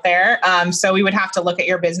options out there. So we would have to look at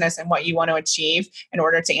your business and what you want to achieve in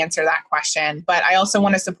order to answer that question. But I also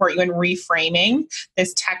want to support you in reframing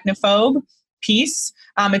this technophobe piece.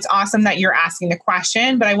 It's awesome that you're asking the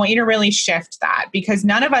question, but I want you to really shift that, because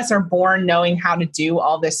none of us are born knowing how to do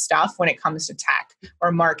all this stuff when it comes to tech.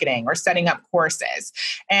 or marketing or setting up courses.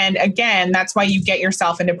 And again, that's why you get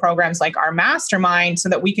yourself into programs like our mastermind so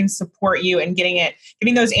that we can support you in getting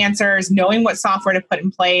those answers, knowing what software to put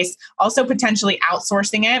in place, also potentially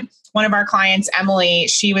outsourcing it. One of our clients, Emily,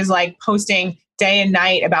 she was like posting day and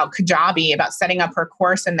night about Kajabi, about setting up her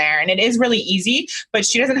course in there. And it is really easy, but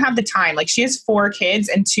she doesn't have the time. Like, she has 4 kids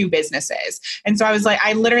and 2 businesses. And so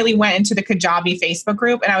I literally went into the Kajabi Facebook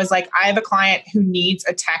group and I was like, I have a client who needs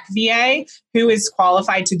a tech VA who is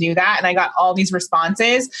qualified to do that. And I got all these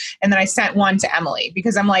responses. And then I sent one to Emily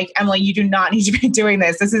because I'm like, Emily, you do not need to be doing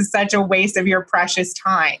this. This is such a waste of your precious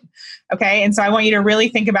time. Okay. And so I want you to really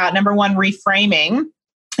think about, number 1, reframing.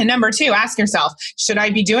 And number 2, ask yourself, should I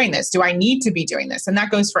be doing this? Do I need to be doing this? And that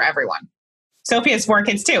goes for everyone. Sophie has 4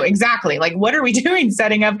 kids too. Exactly. Like, what are we doing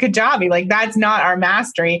setting up Kajabi? Like, that's not our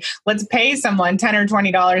mastery. Let's pay someone $10 or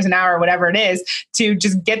 $20 an hour, whatever it is, to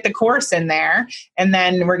just get the course in there. And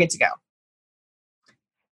then we're good to go.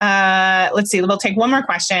 Let's see. We'll take one more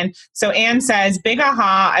question. So Anne says, big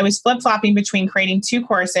aha, I was flip-flopping between creating 2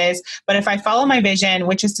 courses, but if I follow my vision,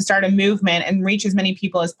 which is to start a movement and reach as many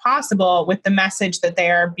people as possible with the message that they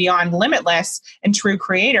are beyond limitless and true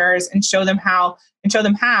creators, and show them how,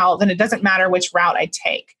 then it doesn't matter which route I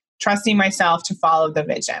take, trusting myself to follow the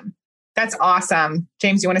vision. That's awesome.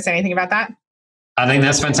 James, you want to say anything about that? I think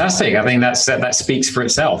that's fantastic. I think that speaks for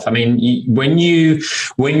itself. I mean, when you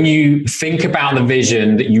think about the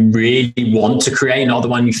vision that you really want to create, not the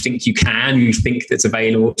one you think you can, you think that's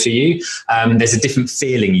available to you, there's a different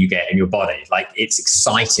feeling you get in your body. Like, it's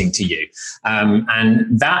exciting to you.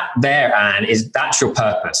 And that there, Anne, that's your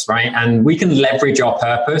purpose, right? And we can leverage our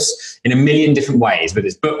purpose in a million different ways, whether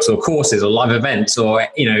it's books or courses or live events, or,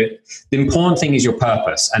 the important thing is your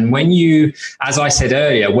purpose. And when you, as I said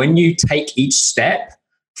earlier, when you take each step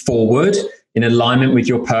forward in alignment with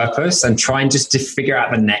your purpose and try and just to figure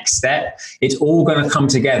out the next step, it's all going to come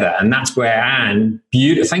together. And that's where, Anne,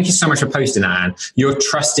 thank you so much for posting that, Anne. You're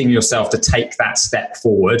trusting yourself to take that step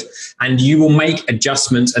forward, and you will make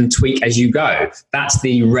adjustments and tweak as you go. That's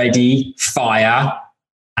the ready, fire,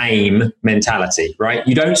 aim mentality, right?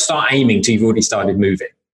 You don't start aiming till you've already started moving.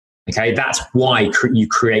 Okay. That's why you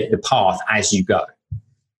create the path as you go.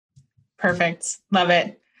 Perfect. Love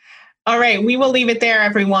it. All right, we will leave it there,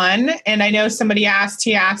 everyone. And I know somebody asked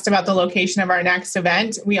about the location of our next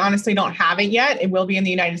event. We honestly don't have it yet. It will be in the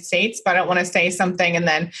United States, but I don't want to say something and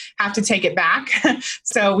then have to take it back.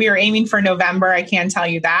 So we are aiming for November. I can tell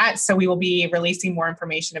you that. So we will be releasing more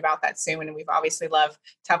information about that soon. And we'd obviously love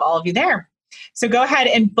to have all of you there. So go ahead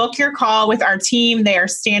and book your call with our team. They are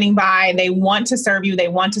standing by. They want to serve you. They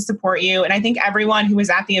want to support you. And I think everyone who was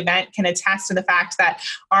at the event can attest to the fact that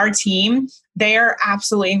our team, they are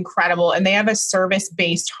absolutely incredible, and they have a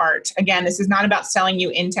service-based heart. Again, this is not about selling you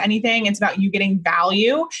into anything. It's about you getting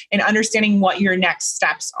value and understanding what your next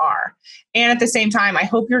steps are. And at the same time, I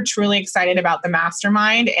hope you're truly excited about the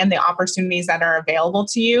mastermind and the opportunities that are available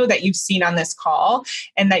to you that you've seen on this call,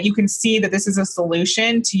 and that you can see that this is a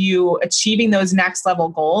solution to you achieving those next level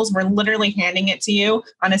goals. We're literally handing it to you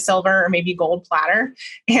on a silver or maybe gold platter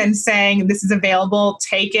and saying, this is available,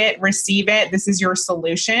 take it, receive it. This is your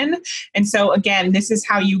solution. And so again, this is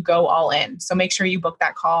how you go all in. So make sure you book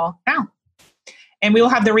that call now. And we will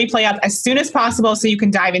have the replay up as soon as possible so you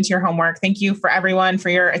can dive into your homework. Thank you for everyone, for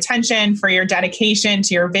your attention, for your dedication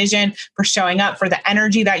to your vision, for showing up, for the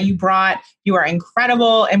energy that you brought. You are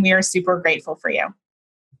incredible, and we are super grateful for you.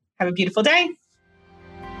 Have a beautiful day.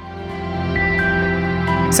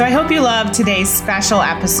 So I hope you loved today's special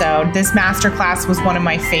episode. This masterclass was one of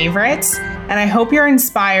my favorites, and I hope you're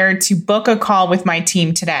inspired to book a call with my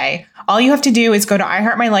team today. All you have to do is go to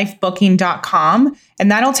iHeartMyLifeBooking.com,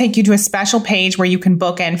 and that'll take you to a special page where you can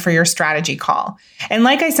book in for your strategy call. And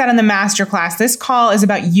like I said in the masterclass, this call is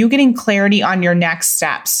about you getting clarity on your next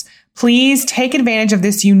steps. Please take advantage of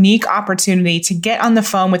this unique opportunity to get on the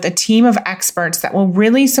phone with a team of experts that will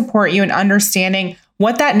really support you in understanding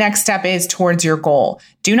what that next step is towards your goal.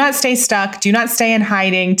 Do not stay stuck. Do not stay in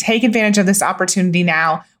hiding. Take advantage of this opportunity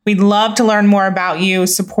now. We'd love to learn more about you,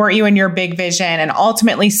 support you in your big vision, and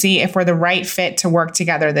ultimately see if we're the right fit to work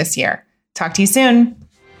together this year. Talk to you soon.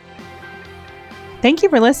 Thank you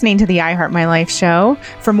for listening to the I Heart My Life show.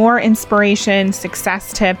 For more inspiration,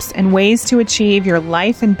 success tips, and ways to achieve your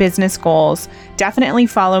life and business goals, definitely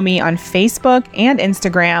follow me on Facebook and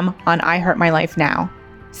Instagram on I Heart My Life Now.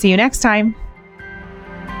 See you next time.